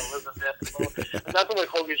Right. Elizabeth. And that's when like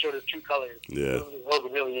Hogan showed his true colors. Yeah.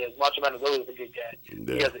 Hogan really is. Macho Man is always a good guy.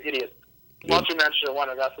 Yeah. You guys are idiots. Yeah. Macho Man should have won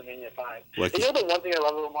at WrestleMania 5. Like And you know the one thing I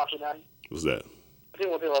love about Macho Man? What's that? I think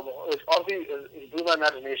one thing I love about obviously he blew my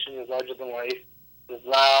imagination. He's larger than life. He's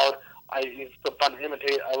loud. He's so fun to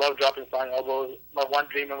imitate. I love dropping flying elbows. My one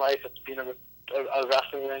dream in life is to be in a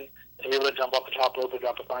wrestling ring and be able to jump off the top rope and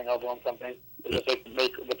drop a flying elbow on something. It's just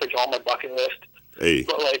like it's like on my bucket list. Hey,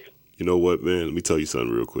 but like, you know what, man? Let me tell you something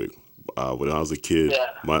real quick. When I was a kid,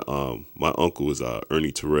 yeah. my uncle was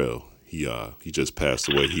Ernie Terrell. He just passed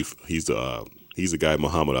away. He's the guy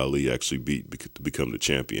Muhammad Ali actually beat to become the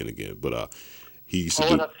champion again. But he used to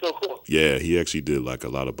do. That's so cool. Yeah, he actually did like a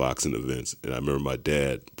lot of boxing events. And I remember my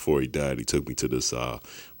dad, before he died, he took me to this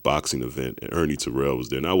boxing event, and Ernie Terrell was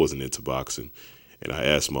there. And I wasn't into boxing. And I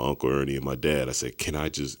asked my Uncle Ernie and my dad, I said, can I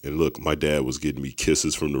just, and look, my dad was getting me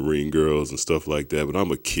kisses from the ring girls and stuff like that. But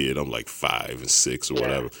I'm a kid. I'm like 5 and 6 or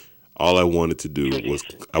whatever. All I wanted to do was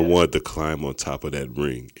I wanted to climb on top of that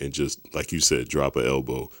ring and just, like you said, drop an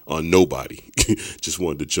elbow on nobody. Just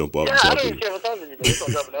wanted to jump off the top of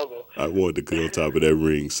it. I wanted to get on top of that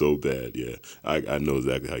ring so bad, yeah. I know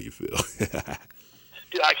exactly how you feel.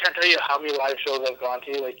 Dude, I can't tell you how many live shows I've gone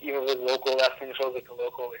to, like even with local wrestling shows, like the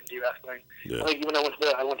local indie wrestling. Yeah. Like even I went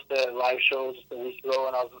to the live shows just a week ago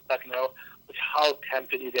and I was in the second row, which how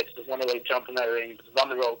tempted you get to just want to like jump in that ring, just run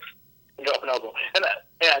the ropes and drop an elbow. And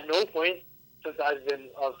at no point since I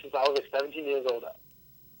was like 17 years old,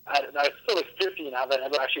 I was still like 15, have I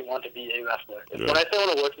ever actually wanted to be a wrestler. Yeah. When I say I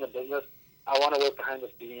want to work in the business, I want to work behind the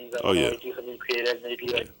scenes. I want to do something creative, maybe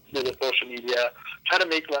like do the social media, try to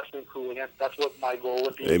make wrestling cool again. That's what my goal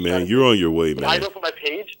would be. Hey, man, you're on your way, man. I know for my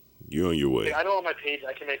page. You're on your way. I know on my page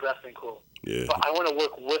I can make wrestling cool. Yeah. But I want to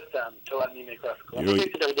work with them to let me make wrestling cool. I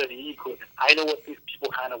think WWE cool. I know what these people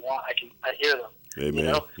kind of want. I hear them. Hey, man,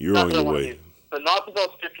 you know? you're on your way. But not since I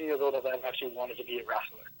was 15 years old have I actually wanted to be a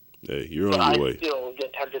wrestler. Hey, you're on your way. I still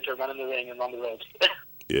get tempted to run in the ring and run the ropes.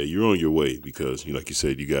 Yeah, you're on your way because, like you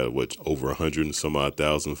said, you got, over 100 and some odd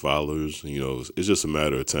thousand followers. You know, it's just a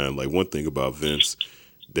matter of time. Like, one thing about Vince,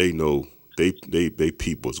 they know, they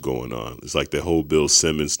peep what's going on. It's like that whole Bill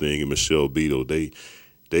Simmons thing and Michelle Beadle. They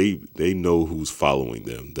know who's following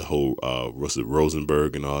them. The whole Russell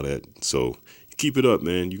Rosenberg and all that. So keep it up,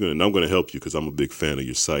 man. And I'm gonna help you because I'm a big fan of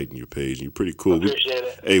your site and your page, and you're pretty cool. Appreciate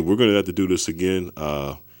it. Hey, we're gonna have to do this again.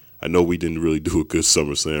 I know we didn't really do a good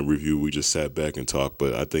SummerSlam review. We just sat back and talked,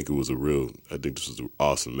 but I think this was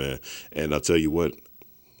awesome, man. And I'll tell you what,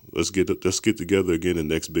 let's get together again the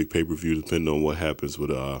next big pay-per-view, depending on what happens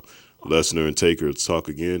with Lesnar and Taker. Let's talk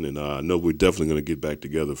again, and I know we're definitely going to get back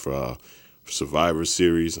together for Survivor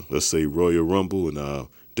Series. Let's say Royal Rumble and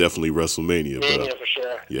definitely WrestleMania. Mania for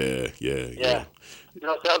sure. Yeah. You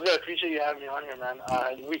know, sounds good. I appreciate you having me on here, man.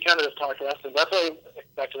 We kind of just talked wrestling. That's what I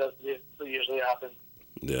expected us to do. What usually happens.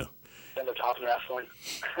 Yeah. End up talking wrestling.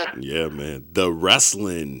 Yeah, man. The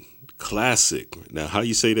Wrestling Classic. Now, how do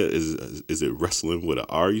you say that? Is it wrestling with an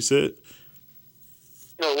R, you said?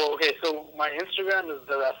 No, well, okay, so my Instagram is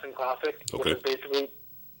The Wrestling Classic, Okay. which is basically,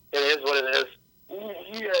 it is what it is.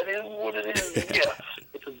 Yeah, it is what it is. Yeah.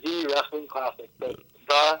 It's The Wrestling Classic. So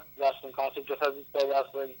The Wrestling Classic, just as you say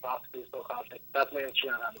wrestling, classic is still classic. That's my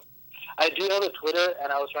Instagram handle. I do have a Twitter,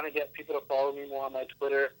 and I was trying to get people to follow me more on my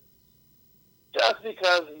Twitter. Just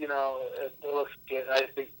because, you know, it looks good. I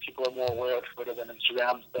think people are more aware of Twitter than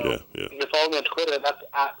Instagram. So Yeah. you can follow me on Twitter. That's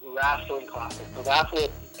at Wrestling Classic. So that's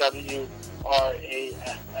with WRASSLIN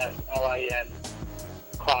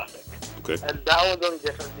Classic. Okay. And that one's only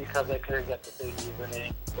different because I couldn't get the same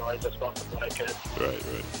username. So I just went with what I could. Right.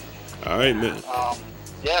 All right, man.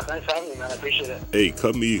 Yeah, thanks for having me, man. I appreciate it. Hey,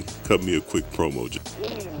 cut me a quick promo.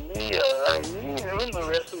 I'm the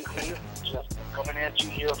Wrestling Classic. Just coming at you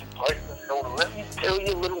here from Python. Let me tell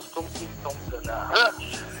you a little something.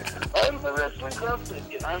 I'm the Wrestling Classic,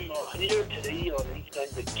 and I'm here today on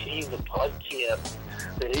Inside the Cave, the podcast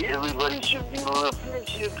that everybody should be listening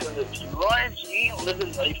to, because if you lie, you ain't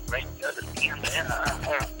living life right. You understand,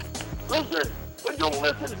 man? Listen, but don't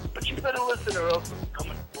listen. But you better listen or else I'm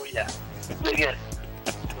coming for you. Again.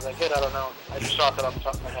 I don't know. I just shot that off the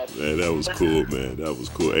top of my head. Man, that was cool, man. That was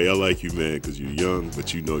cool. Hey, I like you, man, because you're young,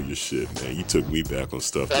 but you know your shit, man. You took me back on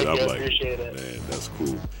stuff Thank that you, I'm like, appreciate it. man, that's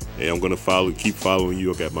cool. Hey, I'm going to keep following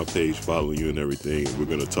you. I got my page following you and everything. We're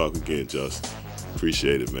going to talk again, Just.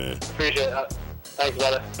 Appreciate it, man. Appreciate it. Thanks,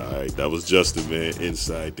 brother. All right, that was Justin, man,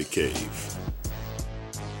 Inside the Cave.